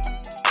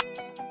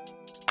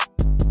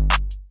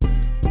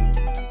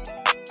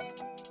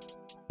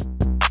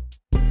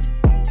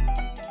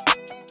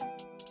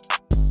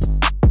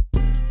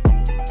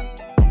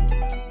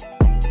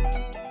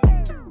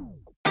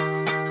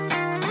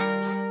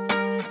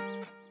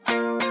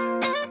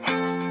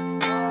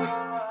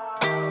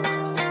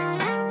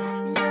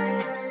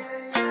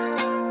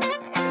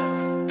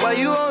 Why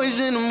you always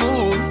in the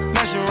mood?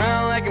 Messing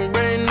around like I'm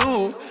brand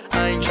new.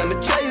 I ain't tryna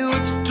tell you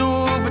what to do,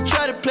 but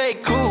try to play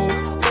cool.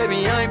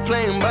 Baby, I ain't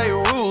playing by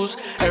your rules.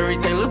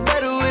 Everything look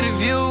better with a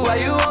view. Why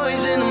you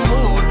always in the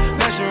mood?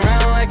 Messing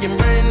around like I'm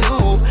brand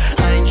new.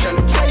 I ain't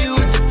tryna tell you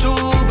what to do,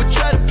 but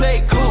try to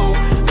play cool.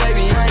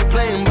 Baby, I ain't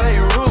playing by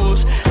your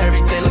rules.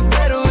 Everything look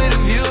better with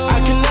a view.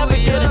 I can never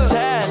get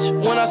attached.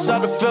 When I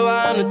start to feel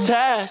I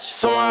unattached,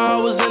 somehow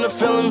I was in a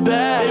feeling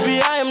bad. Baby,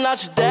 I am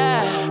not your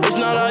dad. It's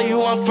not all you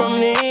want from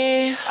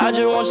me. I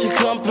just want your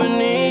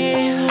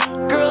company.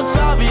 Girl, it's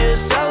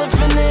obvious,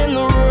 elephant in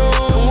the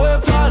room, and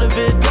we're part of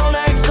it. Don't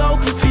act so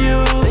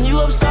confused. And you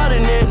love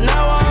starting it.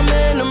 Now I'm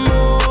in the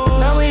mood.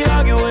 Now we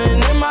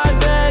arguing in my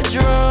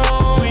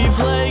bedroom. We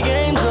play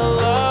games of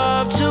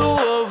love to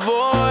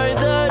avoid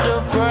the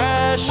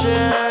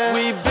depression.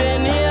 We've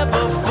been here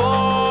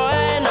before,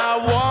 and I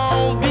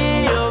won't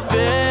be a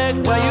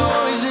victim. Why you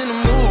always in the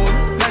mood?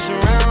 Messing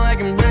around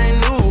like I'm brand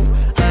new.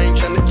 I ain't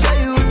tryna tell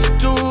you what to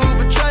do,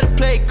 but try to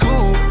play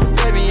cool.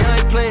 Baby, I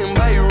ain't playing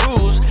by your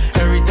rules.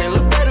 Everything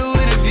look better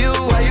with a view.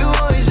 Why you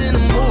always in the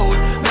mood?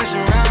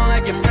 Messing around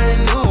like I'm brand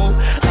new.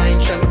 I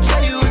ain't tryna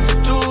tell you what to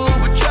do,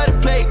 but try to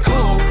play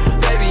cool.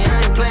 Baby,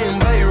 I ain't playing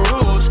by your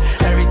rules.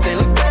 Everything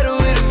look better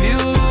with a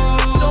view.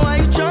 So why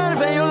you tryna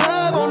pay your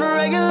love on the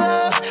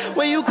regular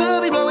when you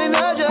could be blowing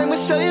up just like my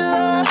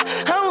cellular?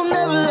 I will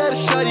never let a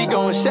shawty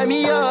go and set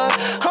me up.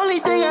 Only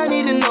thing I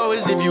need to know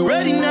is if you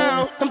ready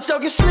now. I'm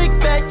talking slick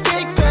back,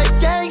 kick back,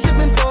 gang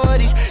sipping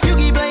 40s. You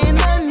keep playing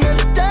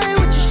another day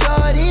with your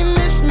shawty.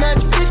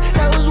 Mismatch fish,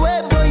 that was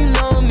way before you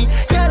know me.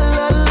 Got a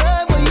lot of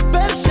love, well you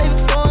better save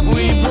it for me.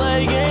 We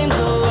play games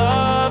of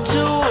love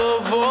to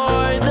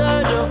avoid the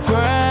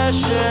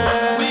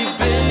depression. We've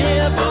been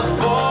here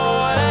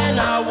before, and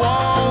I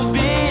won't be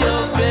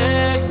a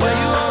victim. Why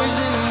you always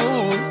in the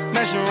mood?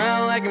 Messing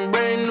around like I'm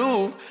brand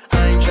new.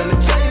 I ain't tryna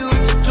tell you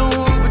what to do,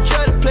 but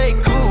try to play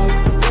cool.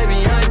 Baby,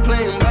 I ain't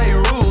playing by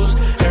your rules.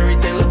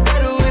 Everything look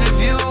better with a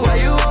view. Why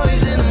you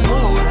always in the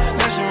mood?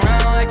 Messing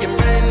around like I'm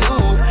brand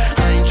new.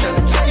 I ain't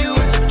tryna tell you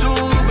what to do,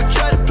 but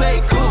try to play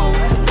cool.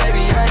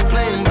 Baby, I ain't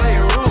playing by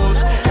your rules.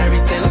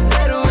 Everything look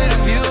better with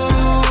a view,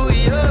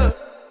 yeah.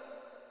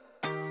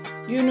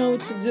 You know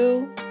what to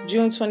do.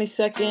 June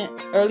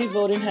 22nd, early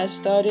voting has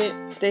started.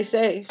 Stay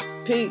safe.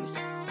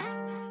 Peace.